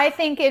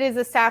think it is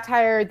a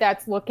satire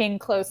that's looking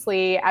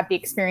closely at the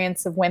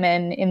experience of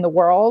women in the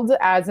world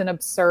as an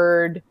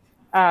absurd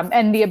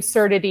and the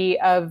absurdity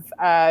of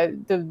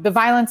the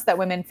violence that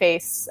women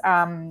face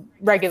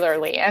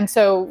regularly. And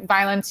so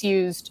violence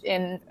used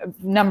in a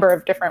number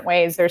of different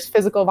ways. There's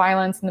physical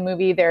violence in the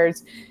movie.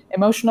 There's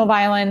emotional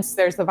violence.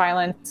 There's the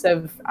violence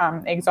of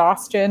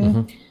exhaustion.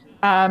 Mm-hmm.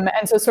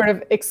 And so sort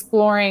of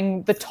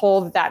exploring the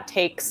toll that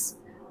takes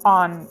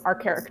on our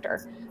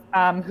character,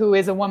 who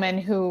is a woman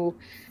who,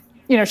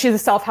 she's a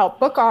self-help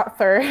book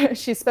author.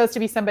 She's supposed to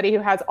be somebody who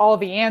has all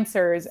the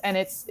answers. And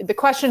the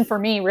question for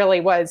me really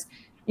was,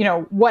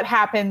 what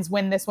happens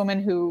when this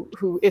woman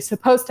who is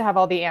supposed to have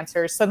all the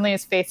answers suddenly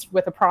is faced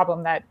with a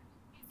problem that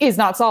is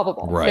not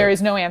solvable. Right. There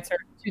is no answer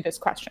to this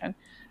question.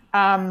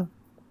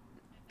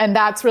 And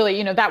that's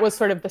really, that was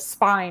sort of the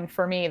spine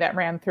for me that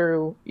ran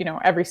through,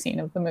 every scene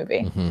of the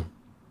movie. Mm-hmm.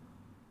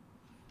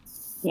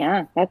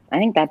 Yeah, I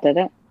think that did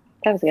it.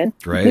 That was good.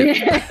 Right. I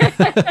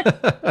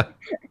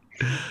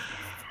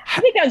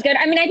think that was good.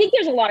 I mean, I think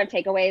there's a lot of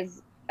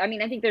takeaways. I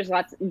mean, I think there's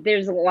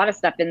a lot of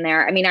stuff in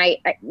there. I mean,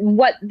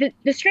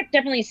 the script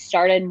definitely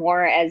started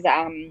more as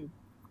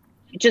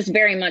just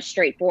very much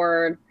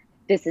straightforward.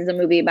 This is a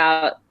movie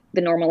about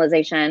the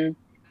normalization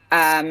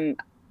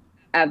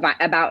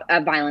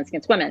about violence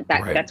against women.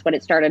 That's what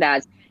it started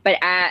as. But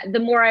the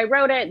more I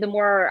wrote it, the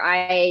more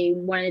I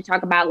wanted to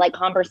talk about like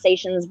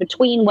conversations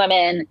between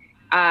women.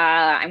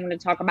 I'm going to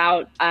talk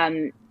about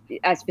a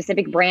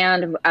specific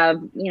brand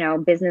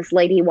of business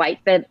lady white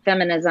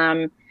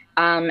feminism,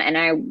 and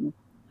I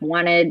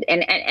wanted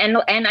and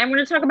I want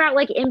to talk about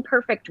like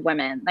imperfect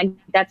women. Like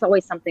that's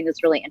always something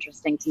that's really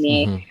interesting to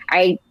me. Mm-hmm.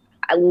 I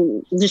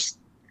just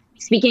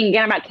speaking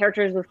again about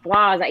characters with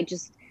flaws.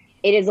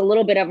 It is a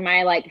little bit of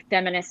my like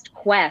feminist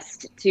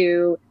quest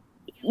to,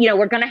 if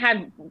we're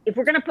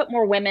going to put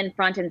more women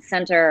front and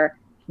center,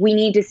 we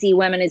need to see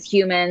women as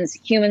humans.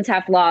 Humans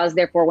have flaws,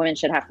 therefore women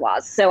should have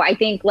flaws. So I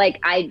think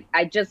like I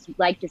just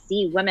like to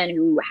see women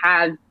who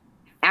have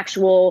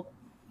actual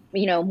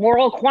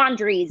moral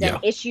quandaries and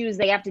issues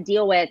they have to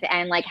deal with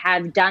and like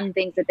have done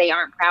things that they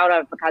aren't proud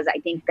of, because I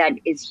think that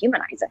is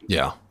humanizing.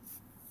 Yeah.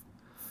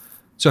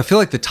 So I feel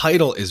like the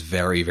title is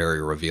very, very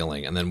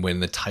revealing. And then when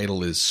the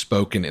title is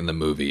spoken in the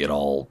movie, it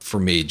all, for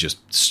me,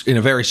 just in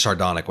a very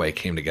sardonic way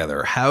came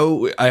together.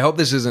 I hope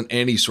this isn't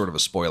any sort of a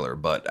spoiler,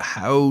 but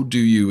how do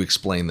you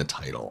explain the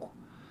title?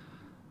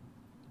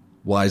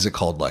 Why is it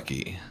called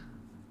Lucky?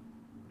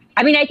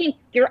 I mean, I think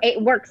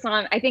it works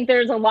on, I think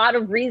there's a lot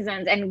of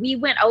reasons. And we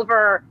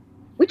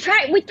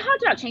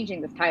talked about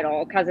changing this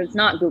title because it's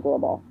not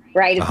Googleable,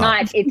 right?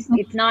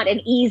 It's not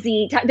an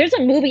easy, there's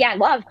a movie I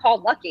love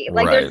called Lucky.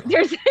 Like right.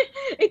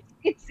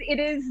 It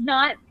is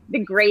not the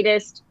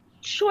greatest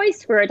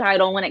choice for a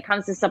title when it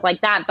comes to stuff like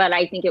that. But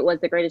I think it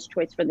was the greatest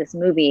choice for this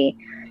movie.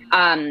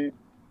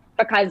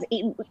 Because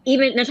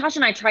even Natasha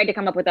and I tried to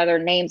come up with other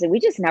names and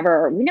we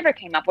never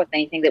came up with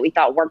anything that we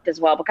thought worked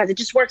as well, because it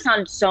just works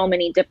on so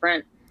many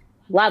different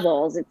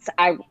levels. It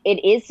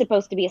is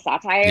supposed to be a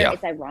satire. Yeah.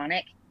 It's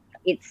ironic.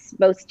 It's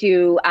supposed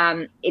to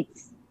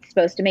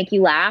make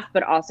you laugh,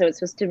 but also it's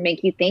supposed to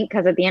make you think,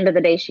 because at the end of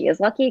the day, she is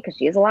lucky because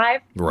she is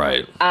alive.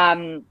 Right.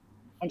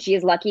 And she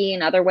is lucky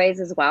in other ways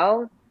as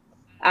well.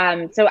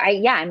 I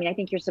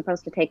think you're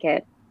supposed to take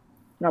it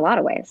in a lot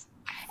of ways.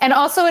 And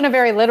also in a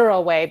very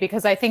literal way,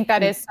 because I think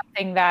that is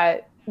something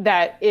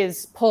that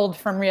is pulled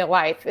from real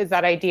life, is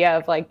that idea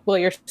of like, well,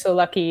 you're so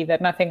lucky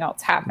that nothing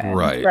else happened.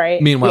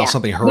 Right. Meanwhile,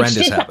 something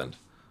horrendous happened.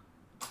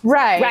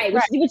 Right.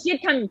 Which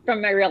did come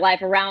from my real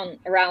life around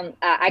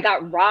I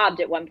got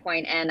robbed at one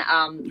point, and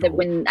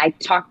when I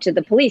talked to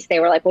the police, they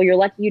were like, well, you're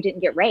lucky you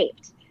didn't get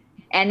raped.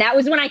 And that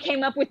was when I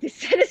came up with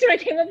this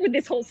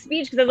whole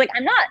speech, because I was like,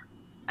 I'm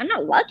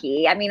not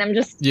lucky. I mean, I'm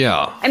just,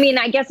 I mean,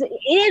 I guess it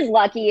is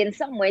lucky in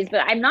some ways,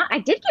 but I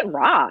did get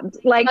robbed.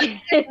 Like,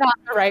 it's not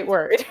the right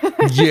word.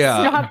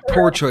 Yeah.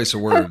 Poor choice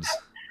of words.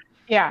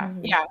 Yeah.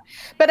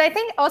 But I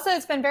think also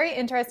it's been very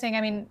interesting.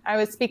 I mean, I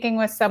was speaking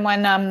with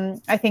someone,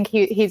 I think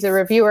he's a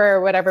reviewer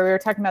or whatever. We were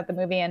talking about the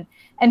movie, and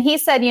he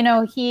said,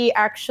 he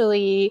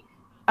actually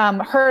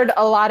heard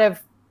a lot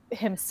of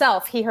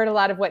himself. He heard a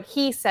lot of what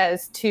he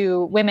says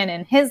to women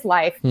in his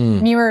life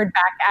mirrored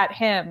back at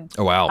him.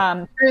 Oh,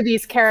 wow. Through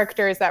these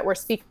characters that were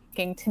speaking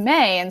to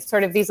May, and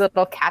sort of these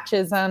little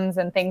catchisms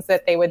and things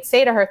that they would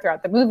say to her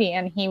throughout the movie.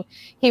 And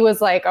he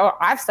was like, oh,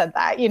 I've said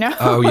that, you know?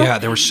 Oh yeah.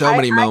 There were so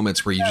many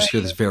moments where you just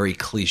hear this very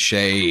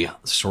cliche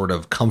sort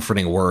of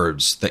comforting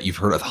words that you've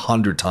heard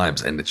 100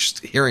 times. And it's just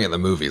hearing it in the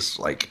movie is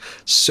like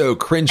so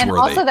cringeworthy. And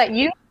also that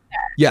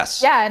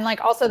yes. Yeah. And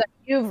like also that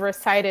you've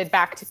recited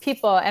back to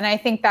people. And I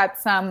think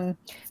that's,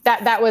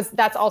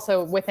 that's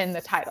also within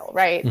the title,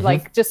 right? Mm-hmm.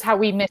 Like just how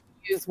we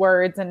misuse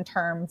words and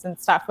terms and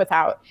stuff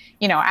without,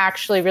 you know,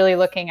 actually really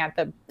looking at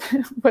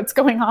what's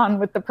going on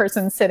with the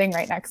person sitting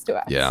right next to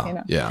us. Yeah. You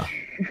know? Yeah.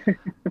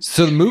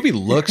 So the movie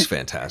looks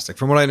fantastic.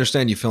 From what I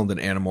understand, you filmed in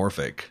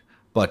anamorphic,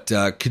 but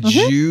could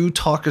you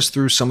talk us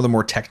through some of the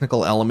more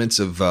technical elements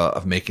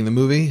of making the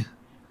movie?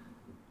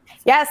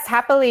 Yes,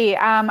 happily.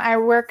 I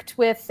worked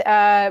with,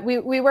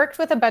 we worked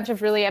with a bunch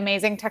of really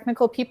amazing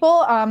technical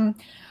people.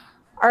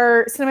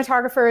 Our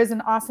cinematographer is an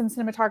awesome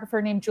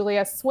cinematographer named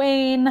Julia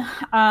Swain.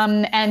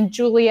 And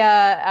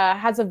Julia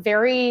has a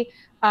very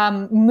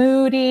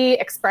moody,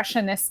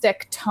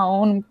 expressionistic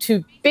tone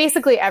to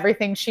basically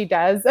everything she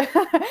does.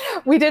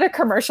 We did a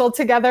commercial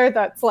together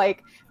that's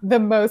like the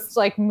most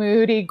like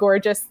moody,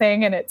 gorgeous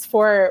thing. And it's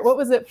for, what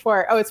was it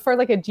for? Oh, it's for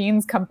like a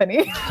jeans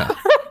company.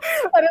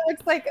 But it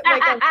looks like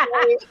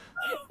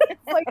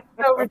it's like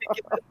so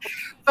ridiculous.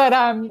 But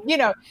you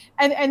know,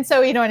 and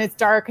so, you know, and it's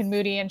dark and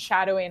moody and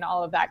shadowy and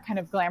all of that kind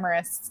of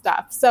glamorous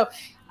stuff. So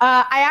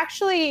I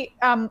actually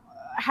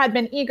had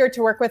been eager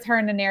to work with her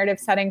in a narrative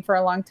setting for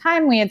a long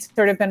time. We had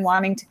sort of been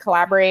wanting to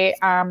collaborate,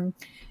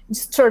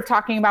 just sort of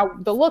talking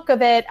about the look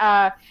of it.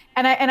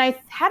 And I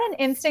had an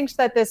instinct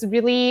that this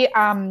really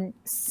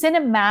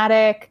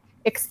cinematic,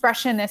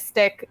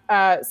 expressionistic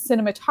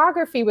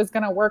cinematography was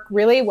going to work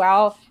really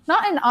well,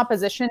 not in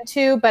opposition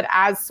to, but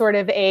as sort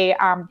of a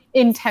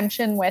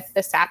intention with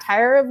the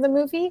satire of the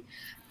movie.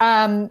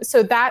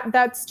 So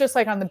that's just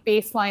like on the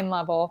baseline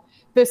level.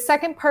 The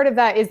second part of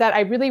that is that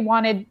I really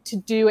wanted to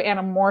do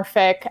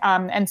anamorphic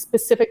and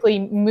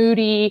specifically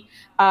moody,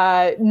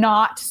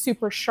 not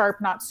super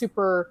sharp, not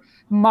super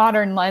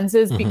modern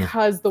lenses,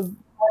 because the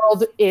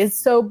world is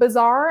so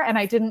bizarre. And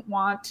I didn't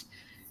want,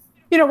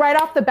 you know, right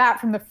off the bat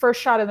from the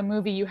first shot of the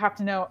movie, you have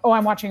to know, oh,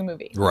 I'm watching a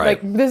movie.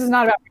 Right. Like, this is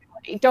not about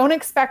reality. Don't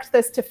expect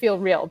this to feel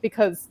real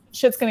because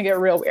shit's going to get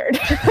real weird.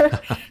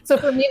 So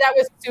for me, that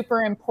was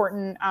super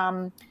important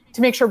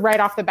to make sure right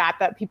off the bat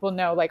that people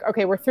know, like,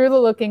 okay, we're through the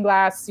looking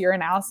glass. You're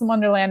in Alice in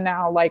Wonderland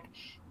now. Like,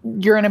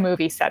 you're in a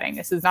movie setting.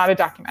 This is not a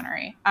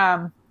documentary.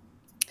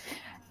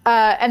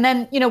 And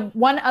then, you know,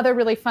 one other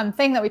really fun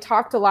thing that we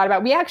talked a lot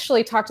about, we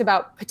actually talked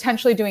about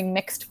potentially doing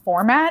mixed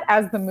format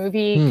as the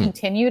movie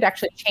continued,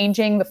 actually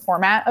changing the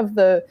format of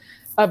the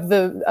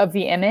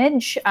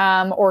image,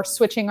 or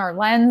switching our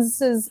lens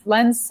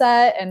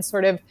set and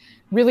sort of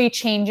really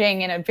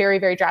changing in a very,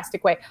 very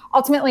drastic way.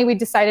 Ultimately, we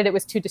decided it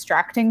was too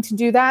distracting to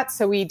do that.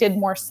 So we did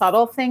more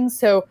subtle things.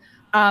 So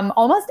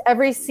almost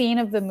every scene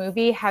of the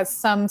movie has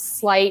some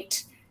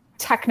slight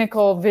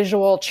technical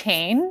visual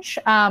change,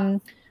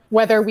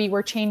 whether we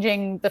were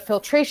changing the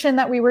filtration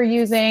that we were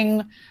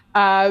using,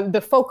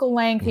 the focal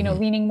length, you know,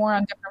 leaning more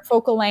on different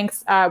focal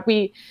lengths.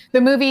 The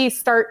movie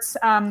starts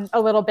a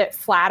little bit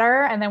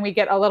flatter, and then we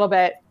get a little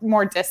bit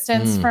more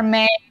distance from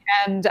May,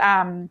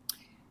 and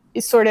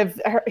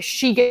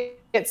she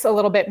gets a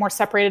little bit more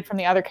separated from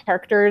the other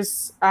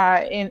characters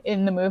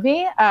in the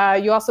movie.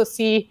 You also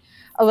see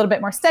a little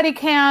bit more steady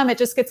cam. It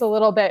just gets a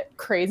little bit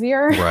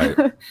crazier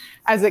right.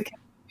 as it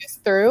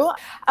through.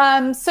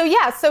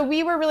 So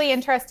we were really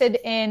interested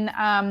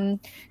in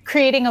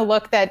creating a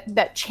look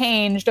that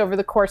changed over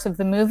the course of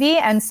the movie.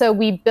 And so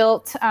we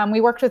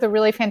worked with a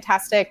really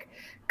fantastic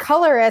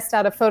colorist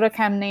out of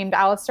Photochem named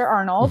Alistair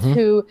Arnold,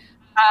 who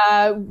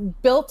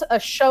built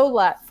a show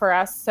LUT for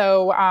us.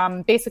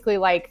 So basically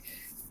like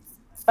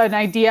an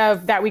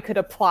idea that we could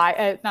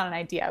apply, not an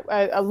idea,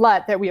 a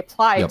LUT that we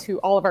applied to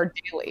all of our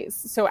dailies.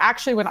 So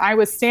actually when I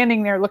was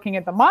standing there looking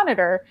at the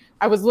monitor,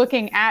 I was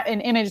looking at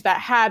an image that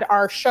had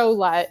our show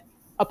LUT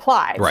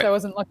applied. Right. So I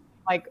wasn't looking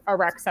like a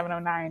Rec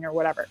 709 or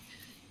whatever.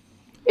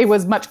 It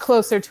was much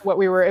closer to what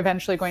we were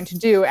eventually going to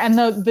do. And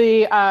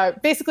the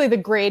basically the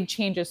grade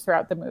changes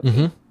throughout the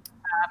movie.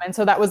 And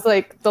so that was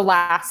like the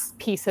last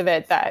piece of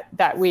it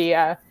that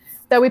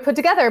we put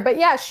together. But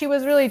yeah, she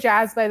was really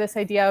jazzed by this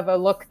idea of a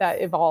look that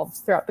evolves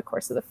throughout the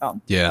course of the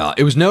film. Yeah,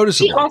 it was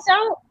noticeable.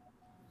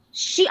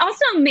 She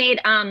also made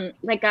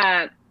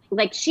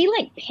she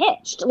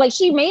pitched, like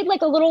she made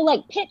like a little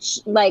like pitch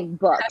like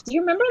book. Do you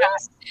remember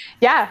this?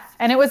 Yeah,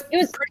 and it was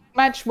pretty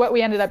much what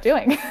we ended up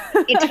doing.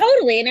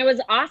 Totally, and it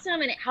was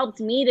awesome, and it helped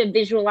me to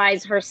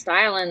visualize her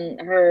style and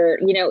her,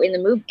 you know, in the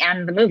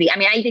movie. I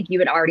mean, I think you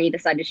had already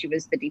decided she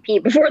was the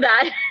DP before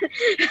that,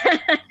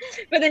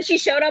 but then she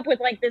showed up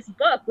with like this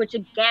book, which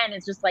again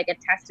is just like a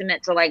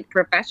testament to like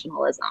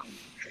professionalism.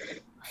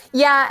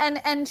 Yeah,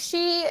 and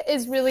she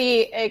was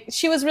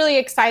really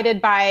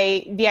excited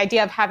by the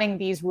idea of having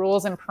these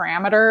rules and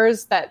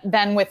parameters that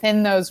then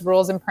within those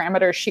rules and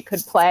parameters she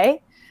could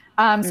play.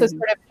 So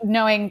sort of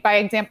knowing by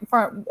example,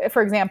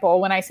 for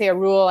example, when I say a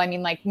rule, I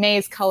mean like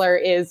May's color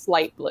is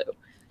light blue.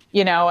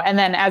 and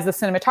then as the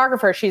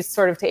cinematographer, she's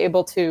sort of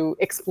able to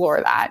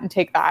explore that and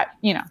take that,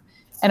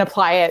 and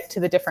apply it to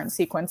the different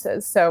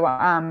sequences. So,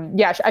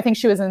 I think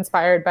she was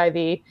inspired by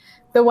the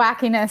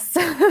wackiness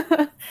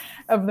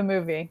of the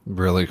movie.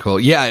 Really cool.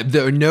 Yeah,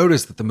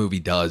 notice that the movie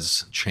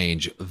does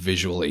change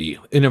visually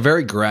in a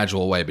very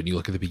gradual way, but you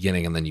look at the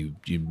beginning and then you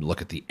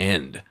look at the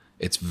end.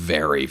 It's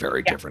very,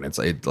 very different.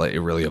 It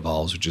really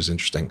evolves, which is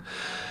interesting.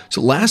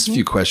 So last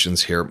few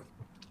questions here.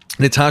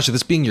 Natasha,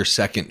 this being your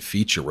second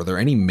feature, were there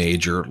any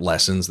major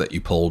lessons that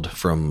you pulled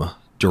from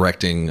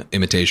directing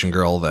Imitation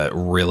Girl that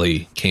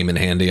really came in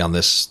handy on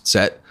this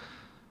set?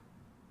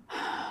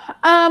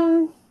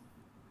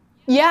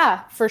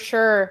 Yeah, for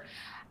sure.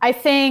 I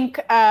think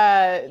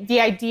the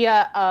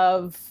idea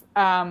of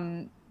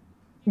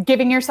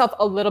giving yourself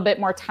a little bit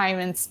more time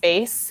and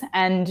space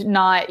and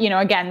not,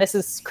 again, this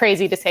is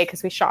crazy to say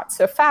because we shot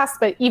so fast,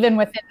 but even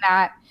within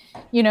that,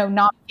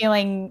 not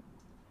feeling,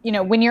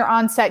 when you're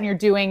on set and you're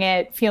doing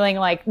it, feeling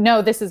like,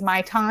 no, this is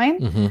my time.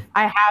 Mm-hmm.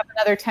 I have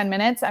another 10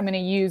 minutes. I'm going to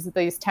use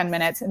these 10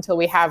 minutes until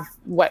we have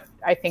what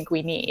I think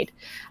we need.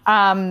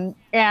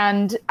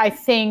 And I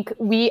think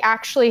we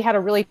actually had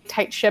a really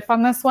tight ship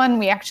on this one.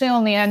 We actually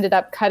only ended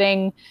up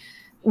cutting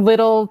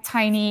little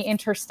tiny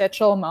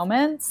interstitial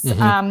moments.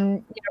 Mm-hmm.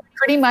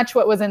 Pretty much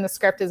what was in the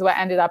script is what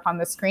ended up on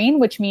the screen,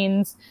 which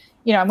means,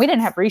 and we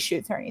didn't have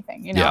reshoots or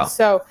anything, Yeah.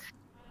 So,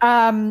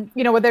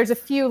 there's a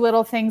few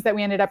little things that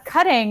we ended up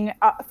cutting.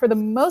 For the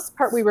most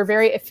part, we were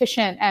very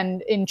efficient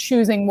and in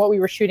choosing what we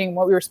were shooting,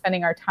 what we were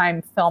spending our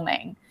time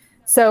filming.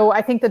 So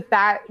I think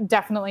that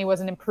definitely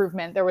was an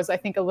improvement. There was, I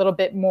think, a little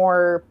bit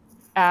more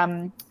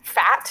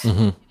fat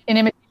mm-hmm. in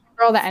Imitation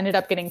Girl that ended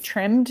up getting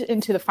trimmed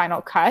into the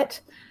final cut,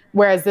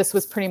 whereas this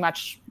was pretty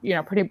much,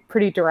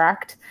 pretty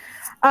direct.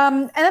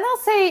 And then I'll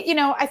say,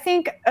 I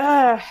think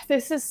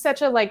this is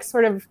such a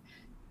sort of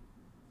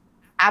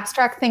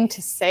abstract thing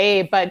to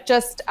say, but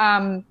just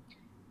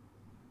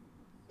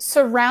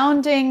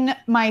surrounding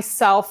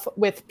myself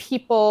with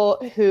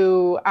people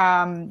who,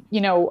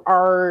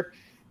 are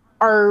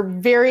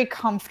very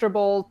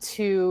comfortable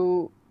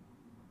to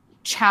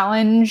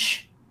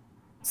challenge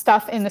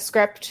stuff in the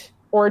script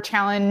or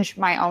challenge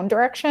my own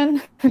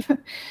direction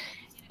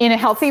in a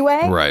healthy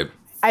way. Right.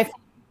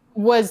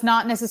 Was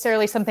not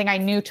necessarily something I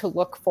knew to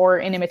look for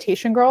in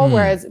Imitation Girl.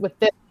 Whereas with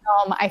this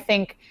film, I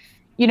think,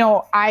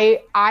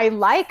 I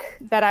like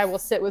that I will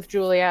sit with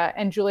Julia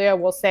and Julia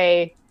will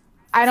say,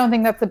 I don't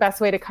think that's the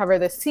best way to cover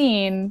this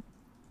scene.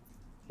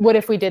 What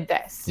if we did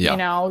this?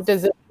 Yeah.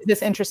 Is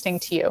this interesting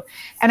to you?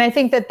 And I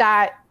think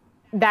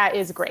that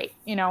is great,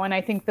 and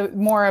I think the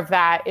more of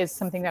that is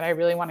something that I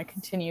really want to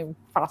continue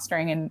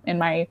fostering in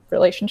my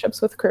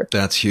relationships with crew.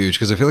 That's huge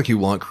because I feel like you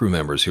want crew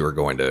members who are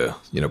going to,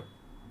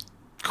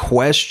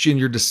 question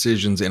your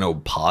decisions in a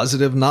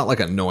positive, not like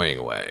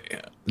annoying way,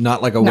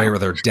 not like a way where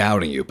they're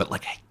doubting you, but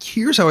like, hey,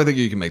 here's how I think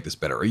you can make this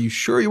better. Are you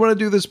sure you want to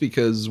do this?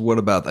 Because what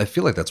about, I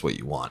feel like that's what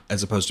you want,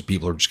 as opposed to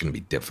people who are just going to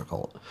be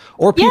difficult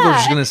or people are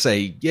just going to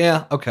say,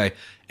 yeah, okay.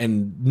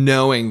 And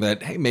knowing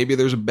that, hey, maybe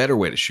there's a better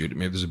way to shoot it.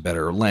 Maybe there's a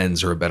better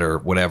lens or a better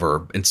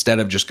whatever, instead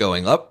of just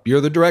going up, you're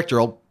the director,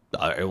 I'll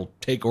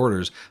take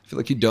orders. I feel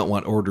like you don't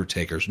want order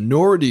takers,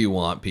 nor do you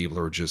want people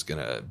who are just going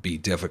to be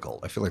difficult.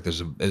 I feel like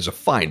there's a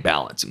fine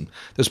balance, and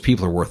those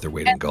people are worth their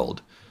weight in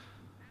gold.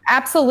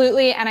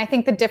 Absolutely. And I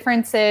think the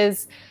difference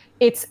is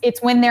it's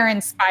when they're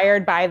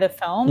inspired by the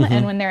film mm-hmm.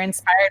 and when they're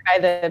inspired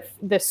by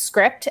the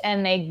script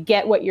and they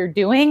get what you're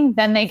doing,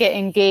 then they get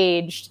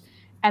engaged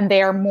and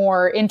they are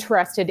more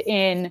interested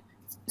in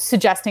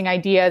suggesting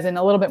ideas and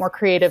a little bit more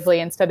creatively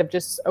instead of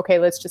just, okay,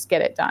 let's just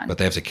get it done. But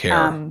they have to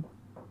care.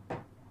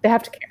 They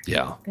have to care.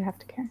 Yeah. They have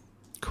to care.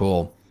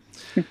 Cool.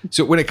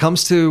 So when it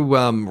comes to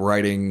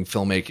writing,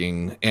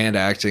 filmmaking, and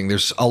acting,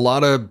 there's a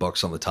lot of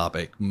books on the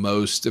topic,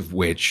 most of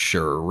which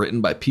are written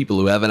by people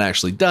who haven't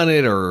actually done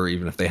it, or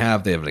even if they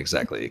haven't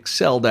exactly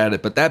excelled at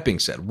it. But that being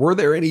said, were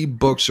there any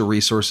books or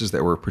resources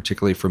that were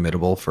particularly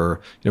formidable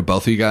for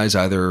both of you guys,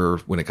 either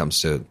when it comes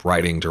to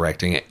writing,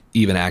 directing,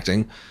 even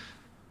acting?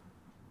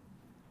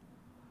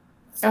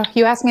 Oh,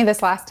 you asked me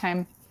this last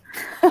time.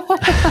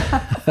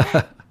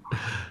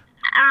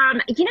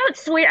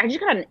 It's weird. I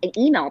just got an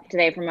email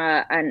today from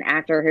an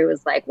actor who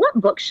was like, what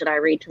book should I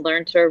read to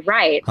learn to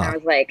write? And I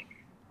was like,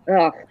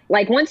 ugh.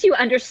 Like, once you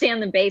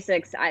understand the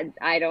basics,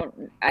 I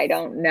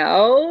don't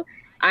know.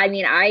 I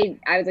mean, I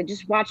was like,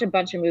 just watch a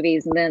bunch of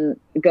movies and then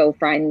go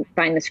find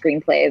the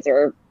screenplays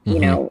or,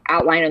 mm-hmm.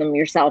 Outline them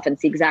yourself and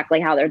see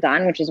exactly how they're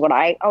done, which is what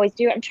I always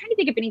do. I'm trying to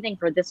think of anything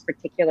for this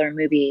particular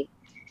movie.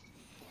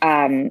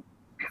 I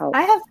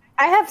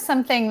have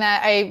something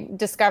that I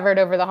discovered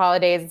over the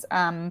holidays,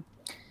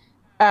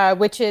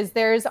 which is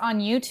there's on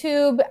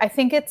YouTube, I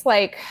think it's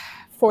like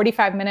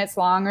 45 minutes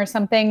long or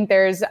something.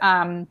 There's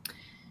the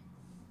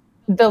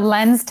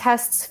lens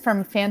tests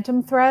from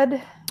Phantom Thread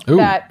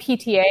that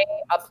PTA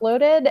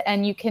uploaded,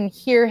 and you can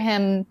hear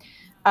him.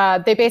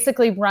 They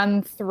basically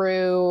run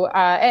through,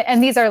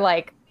 and these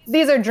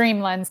are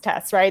dream lens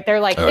tests, right? They're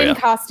like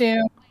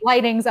costume,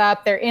 lighting's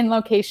up, they're in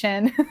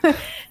location.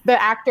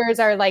 The actors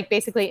are like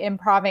basically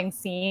improving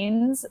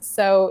scenes.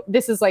 So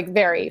this is like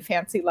very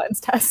fancy lens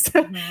test.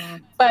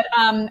 But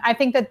I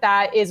think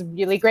that is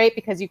really great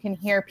because you can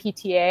hear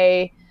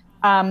PTA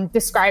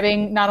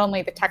describing not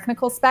only the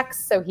technical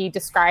specs. So he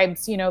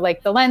describes,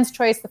 like the lens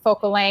choice, the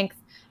focal length,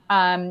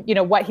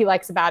 what he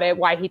likes about it,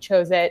 why he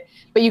chose it.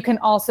 But you can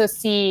also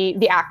see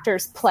the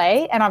actors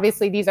play. And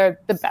obviously these are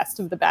the best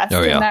of the best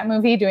in that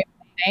movie doing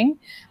the thing.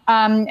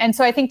 And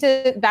so I think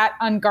that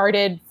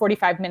unguarded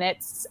 45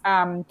 minutes,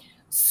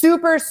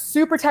 super,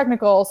 super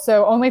technical.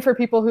 So only for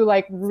people who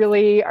like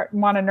really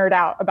want to nerd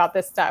out about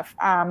this stuff.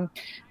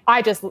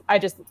 I just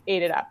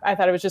ate it up. I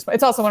thought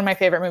it's also one of my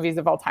favorite movies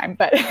of all time,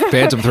 but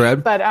Phantom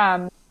Thread. But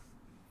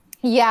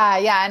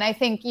yeah. And I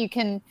think you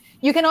can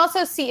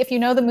also see, if you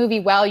know the movie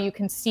well, you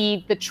can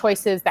see the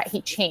choices that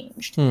he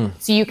changed.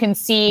 So you can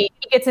see,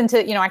 he gets into,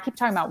 I keep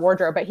talking about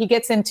wardrobe, but he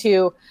gets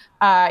into,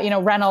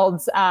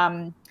 Reynolds,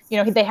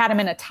 they had him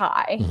in a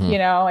tie,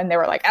 and they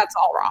were like, that's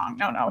all wrong.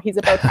 No, he's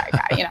a bow tie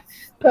guy,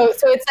 So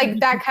it's like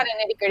that kind of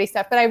nitty gritty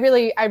stuff. But I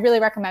really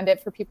recommend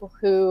it for people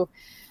who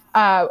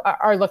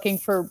are looking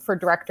for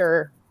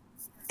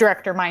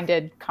director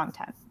minded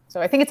content. So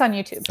I think it's on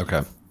YouTube.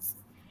 Okay.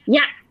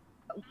 Yeah.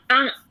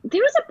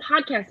 There was a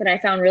podcast that I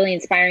found really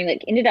inspiring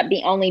that ended up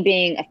being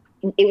I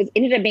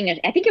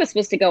think it was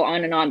supposed to go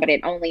on and on, but it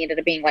only ended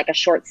up being like a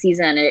short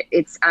season.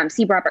 It's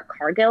C. Robert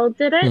Cargill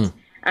did it.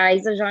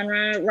 He's a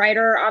genre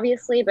writer,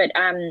 obviously, but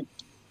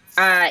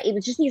it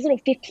was just these little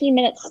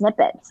 15-minute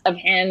snippets of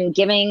him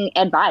giving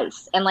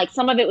advice. And like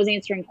some of it was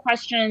answering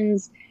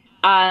questions.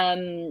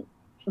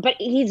 But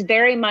he's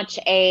very much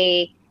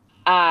a,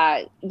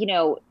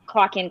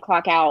 clock in,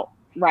 clock out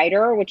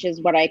writer, which is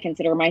what I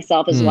consider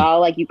myself as well.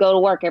 Like you go to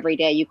work every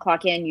day, you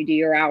clock in, you do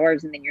your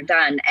hours, and then you're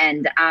done.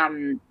 And,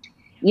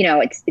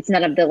 it's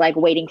none of the like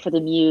waiting for the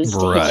muse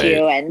to hit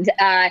you. And,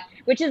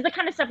 which is the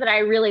kind of stuff that I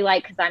really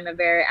like, cause I'm a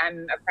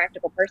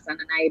practical person,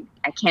 and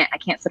I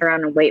can't sit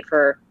around and wait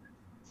for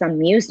some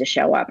muse to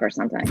show up or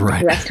something.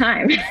 Right. That's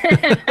time.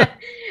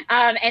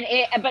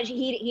 But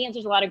he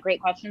answers a lot of great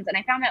questions, and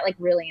I found that like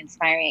really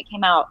inspiring. It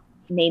came out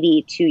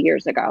maybe 2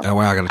 years ago. Oh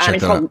wow, I gotta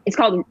check that out. It's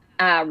called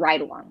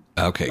Ride Along.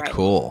 Okay,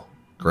 cool.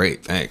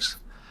 Great, thanks.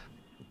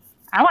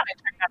 I want to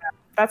check that out.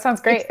 That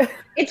sounds great.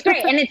 It's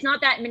great, and it's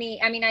not that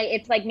many. I mean,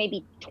 it's like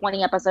maybe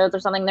 20 episodes or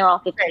something. They're all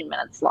 15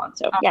 minutes long,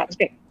 so yeah, it's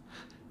great.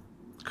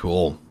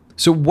 Cool.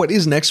 So, what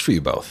is next for you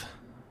both?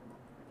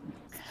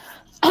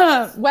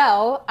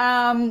 Well,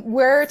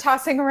 we're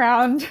tossing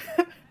around,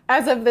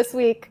 as of this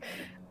week,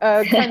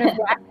 a kind of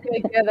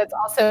wacky idea that's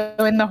also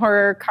in the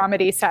horror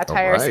comedy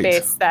satire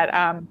space that,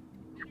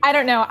 I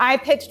don't know. I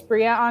pitched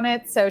Brea on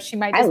it, so she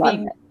might just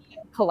be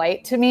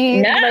polite to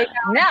me right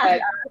now.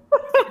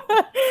 But,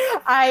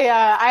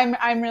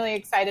 I'm really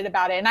excited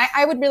about it. And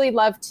I would really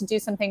love to do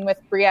something with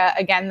Brea,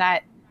 again,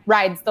 that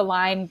rides the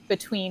line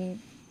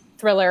between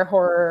thriller,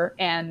 horror,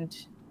 and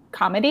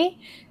comedy,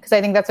 because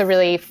I think that's a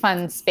really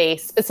fun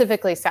space.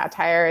 Specifically,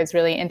 satire is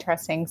really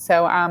interesting.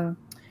 So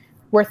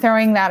we're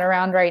throwing that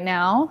around right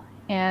now,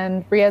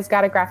 and Brea's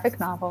got a graphic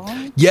novel.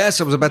 Yes,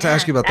 I was about to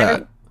ask you about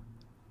that.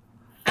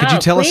 Could you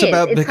tell us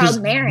about, because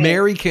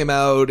Mary came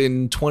out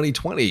in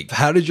 2020.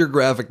 How did your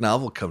graphic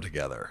novel come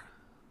together?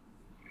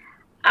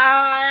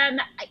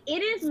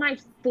 It is my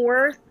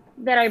fourth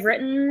that I've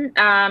written.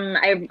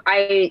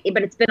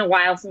 But it's been a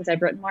while since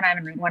I've written one. I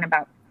haven't written one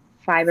about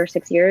 5 or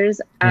 6 years.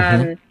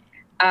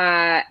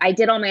 I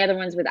did all my other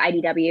ones with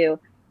IDW,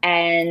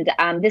 and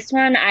this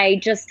one I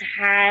just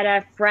had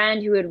a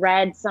friend who had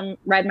read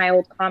my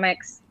old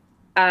comics,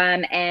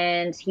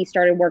 and he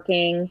started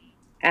working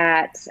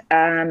at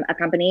a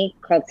company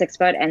called 6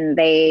 Foot, and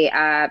he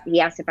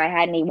asked if I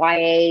had any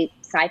YA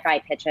sci-fi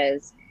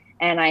pitches,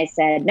 and I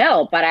said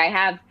no, but I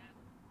have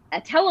a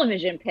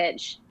television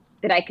pitch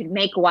that I could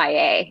make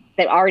YA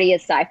that already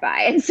is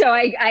sci-fi, and so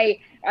I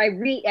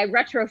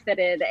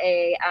retrofitted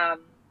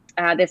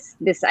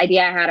this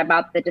idea I had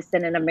about the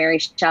descendant of Mary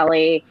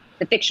Shelley,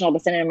 the fictional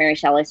descendant of Mary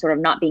Shelley, sort of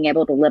not being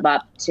able to live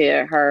up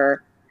to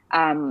her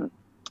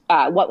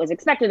what was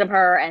expected of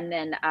her, and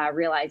then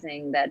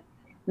realizing that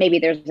maybe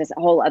there's this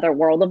whole other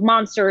world of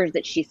monsters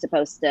that she's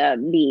supposed to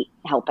be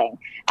helping,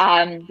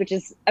 which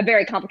is a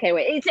very complicated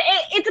way.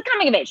 It's a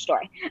coming of age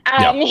story,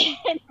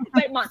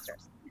 but monsters.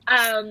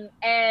 I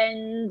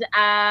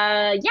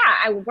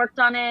worked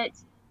on it.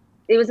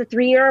 It was a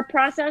 3-year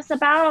process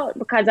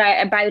because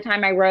by the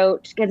time I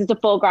wrote, because it's a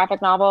full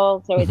graphic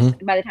novel, so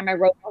by the time I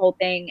wrote the whole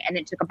thing, and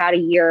it took about a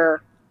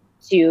year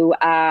to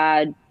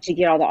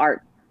get all the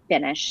art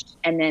finished,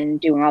 and then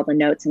doing all the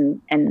notes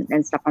and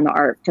stuff on the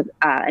art took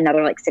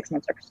another like 6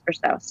 months or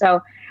so.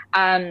 So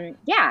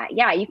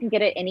you can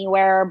get it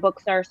anywhere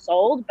books are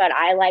sold, but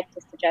I like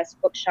to suggest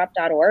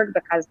bookshop.org,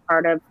 because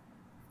part of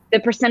the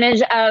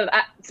percentage of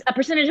a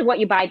percentage of what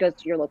you buy goes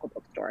to your local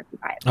bookstore if you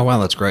buy it. Oh wow,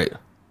 that's great.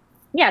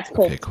 Yeah, it's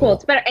cool. Okay, it's cool.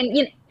 It's better,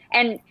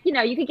 and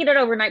you could get it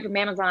overnight from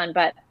Amazon,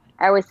 but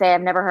I always say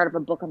I've never heard of a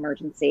book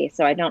emergency,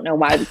 so I don't know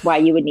why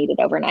you would need it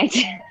overnight.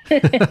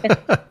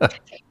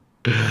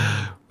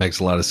 Makes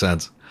a lot of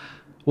sense.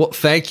 Well,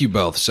 thank you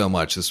both so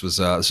much. This was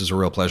a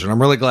real pleasure. And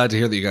I'm really glad to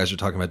hear that you guys are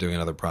talking about doing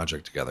another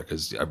project together,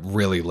 because I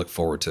really look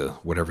forward to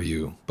whatever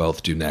you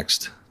both do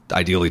next,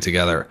 ideally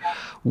together.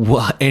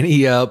 Well,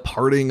 any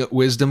parting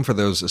wisdom for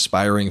those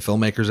aspiring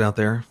filmmakers out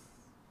there?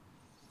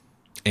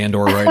 And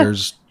or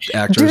writers,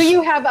 actors? Do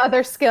you have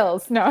other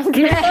skills? No, I'm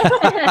kidding.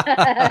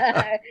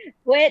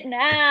 Quit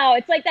now.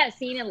 It's like that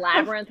scene in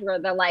Labyrinth where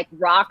the like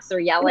rocks are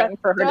yelling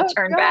for her to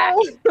turn back.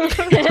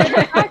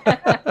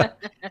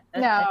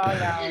 No.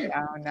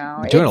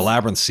 I'm doing a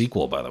Labyrinth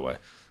sequel, by the way.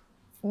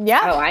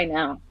 Yeah. Oh, I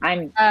know.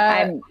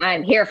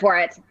 I'm here for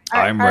it.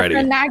 I'm ready.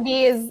 Our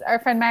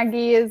friend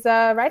Maggie is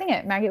writing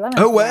it. Maggie Lemon.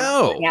 Oh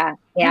wow.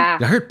 Yeah.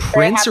 I heard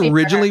Prince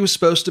originally was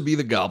supposed to be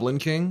the Goblin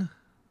King.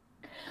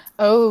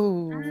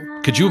 Oh.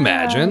 Could you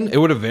imagine? It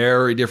would have a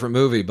very different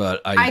movie,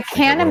 but I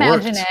can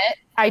imagine it.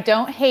 I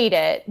don't hate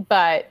it,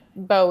 but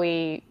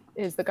Bowie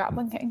is the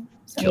Goblin King.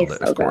 So. Killed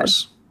it, of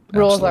course.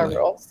 Rules are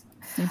rules.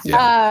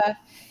 Yeah.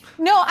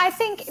 No, I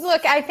think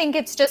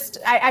it's just,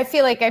 I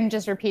feel like I'm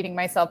just repeating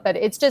myself, but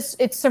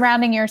it's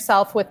surrounding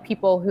yourself with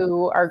people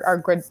who are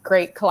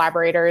great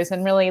collaborators,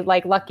 and really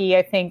like lucky.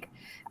 I think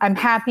I'm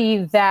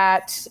happy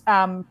that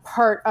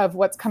part of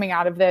what's coming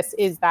out of this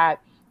is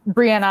that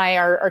Brea and I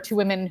are two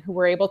women who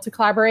were able to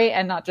collaborate,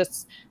 and not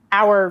just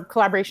our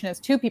collaboration as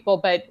two people,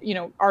 but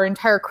our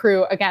entire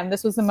crew. Again,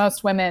 this was the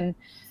most women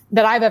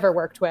that I've ever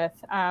worked with,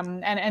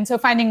 and so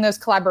finding those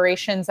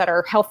collaborations that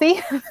are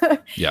healthy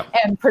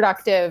and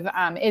productive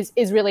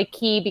is really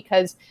key,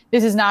 because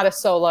this is not a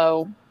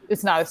solo.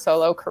 It's not a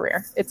solo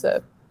career. It's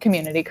a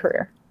community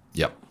career.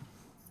 Yep.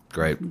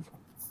 Great.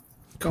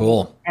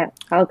 Cool. Yeah,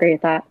 I'll agree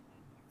with that.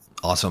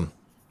 Awesome.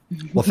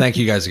 Well, thank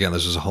you guys again.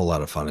 This was a whole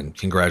lot of fun, and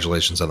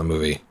congratulations on the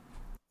movie.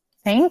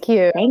 Thank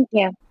you. Thank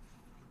you.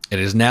 It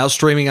is now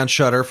streaming on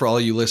Shudder for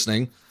all you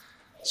listening,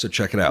 so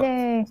check it out.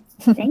 Yay.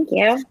 Thank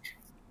you.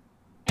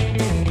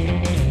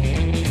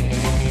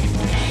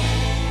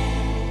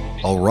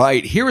 All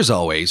right, here as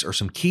always are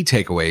some key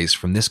takeaways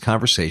from this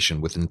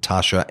conversation with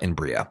Natasha and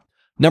Brea.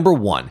 Number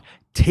 1,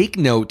 take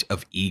note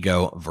of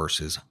ego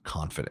versus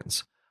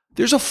confidence.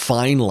 There's a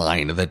fine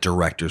line that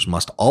directors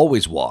must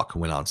always walk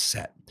when on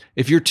set.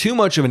 If you're too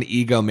much of an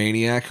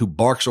ego-maniac who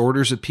barks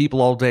orders at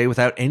people all day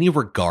without any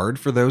regard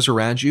for those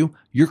around you,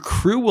 your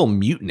crew will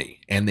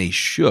mutiny, and they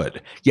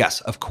should.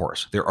 Yes, of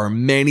course, there are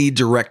many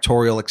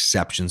directorial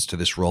exceptions to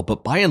this rule,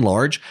 but by and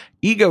large,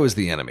 ego is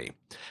the enemy.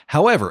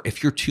 However,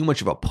 if you're too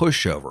much of a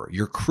pushover,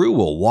 your crew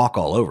will walk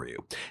all over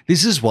you.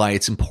 This is why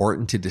it's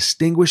important to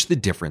distinguish the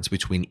difference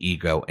between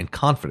ego and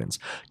confidence.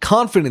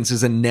 Confidence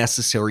is a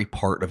necessary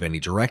part of any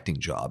directing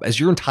job, as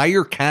your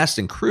entire cast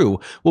and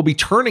crew will be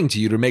turning to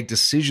you to make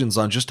decisions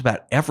on just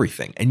about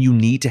everything, and you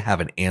need to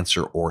have an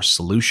answer or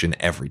solution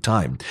every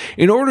time.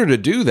 In order to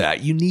do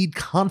that, you need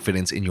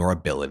confidence in your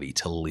ability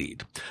to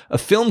lead. A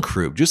film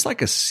crew, just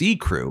like a sea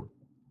crew,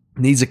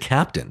 needs a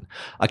captain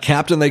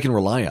they can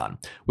rely on.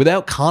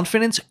 Without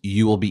confidence,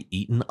 you will be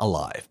eaten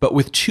alive. But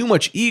with too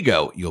much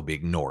ego, you'll be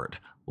ignored.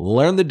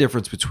 Learn the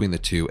difference between the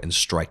two and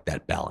strike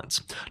that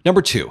balance.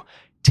 Number 2,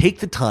 take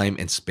the time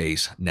and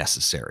space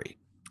necessary.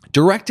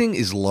 Directing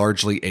is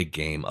largely a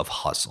game of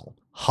hustle.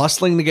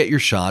 Hustling to get your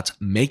shots,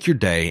 make your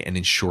day, and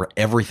ensure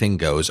everything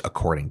goes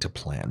according to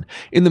plan.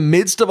 In the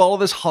midst of all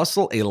of this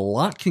hustle, a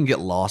lot can get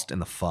lost in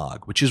the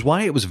fog, which is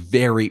why it was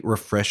very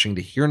refreshing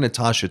to hear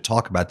Natasha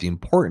talk about the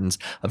importance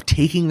of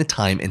taking the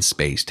time and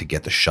space to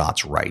get the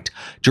shots right.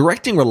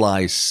 Directing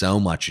relies so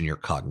much on your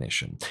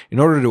cognition in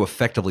order to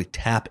effectively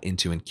tap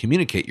into and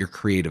communicate your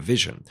creative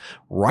vision.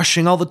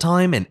 Rushing all the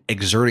time and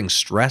exerting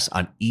stress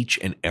on each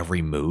and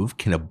every move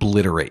can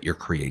obliterate your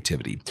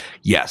creativity.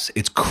 Yes,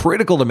 it's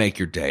critical to make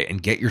your day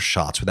and get your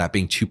shots without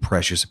being too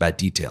precious about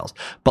details.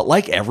 But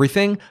like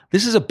everything,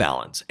 this is a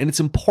balance, and it's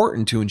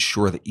important to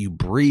ensure that you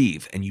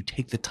breathe and you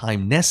take the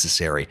time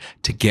necessary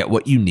to get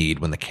what you need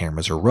when the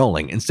cameras are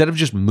rolling, instead of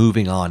just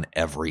moving on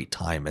every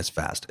time as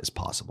fast as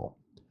possible.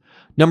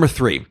 Number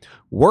 3,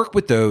 work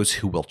with those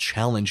who will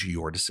challenge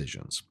your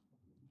decisions.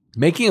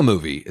 Making a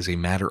movie is a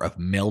matter of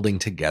melding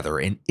together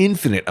an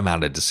infinite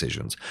amount of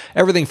decisions.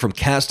 Everything from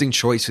casting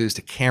choices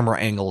to camera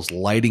angles,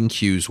 lighting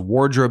cues,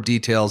 wardrobe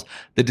details.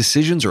 The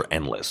decisions are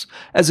endless.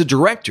 As a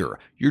director,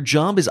 your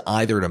job is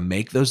either to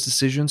make those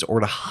decisions or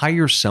to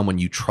hire someone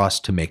you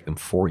trust to make them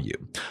for you.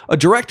 A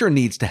director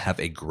needs to have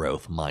a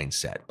growth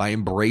mindset by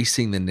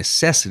embracing the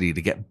necessity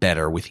to get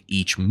better with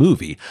each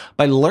movie,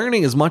 by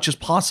learning as much as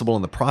possible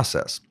in the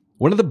process.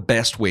 One of the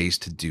best ways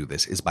to do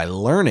this is by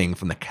learning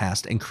from the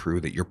cast and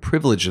crew that you're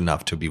privileged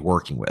enough to be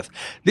working with.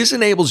 This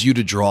enables you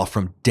to draw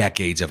from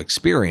decades of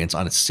experience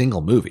on a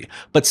single movie,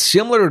 but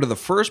similar to the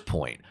first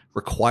point,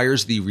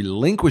 requires the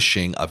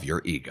relinquishing of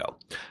your ego.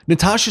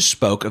 Natasha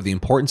spoke of the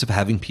importance of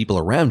having people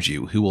around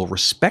you who will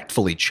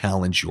respectfully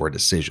challenge your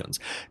decisions.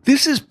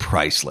 This is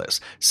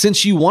priceless,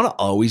 since you want to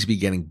always be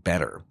getting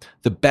better.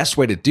 The best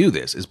way to do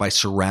this is by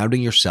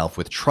surrounding yourself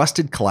with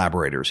trusted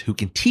collaborators who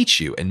can teach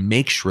you and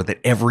make sure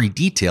that every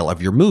detail of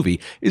your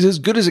movie is as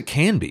good as it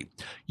can be.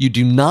 You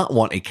do not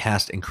want a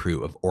cast and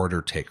crew of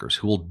order takers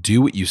who will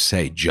do what you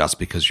say just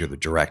because you're the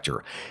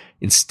director.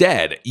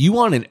 Instead, you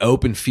want an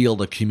open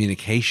field of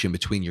communication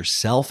between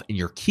yourself and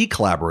your key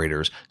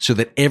collaborators so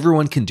that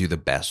everyone can do the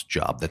best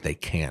job that they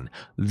can.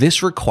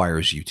 This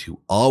requires you to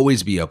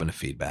always be open to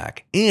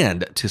feedback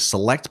and to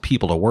select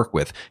people to work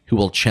with who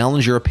will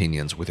challenge your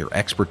opinions with your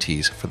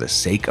expertise for the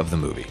sake of the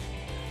movie.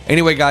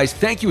 Anyway, guys,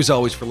 thank you as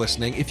always for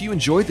listening. If you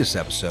enjoyed this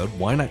episode,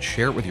 why not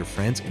share it with your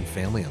friends and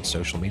family on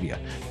social media?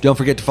 Don't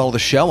forget to follow the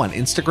show on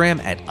Instagram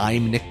at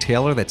I'm Nick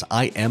Taylor. That's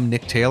I am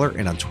Nick Taylor,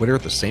 and on Twitter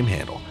at the same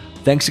handle.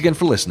 Thanks again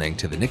for listening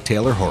to The Nick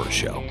Taylor Horror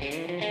Show.